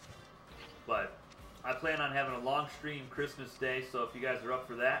 But I plan on having a long stream Christmas Day, so if you guys are up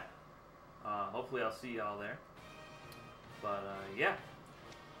for that, hopefully I'll see y'all there. But yeah,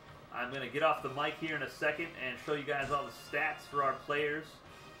 I'm going to get off the mic here in a second and show you guys all the stats for our players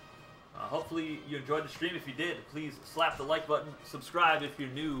Hopefully you enjoyed the stream. If you did, please slap the like button, subscribe if you're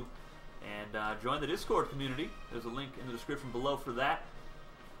new, and join the Discord community. There's a link in the description below for that.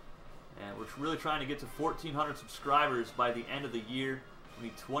 And we're really trying to get to 1,400 subscribers by the end of the year. We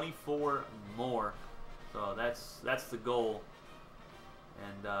need 24 more. So that's the goal.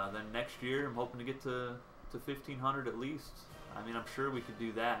 And then next year, I'm hoping to get to 1,500 at least. I mean, I'm sure we could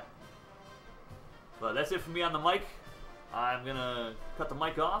do that. But that's it for me on the mic. I'm going to cut the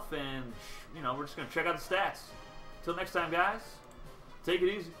mic off, and, you know, we're just going to check out the stats. Until next time, guys, take it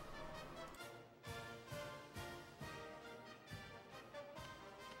easy.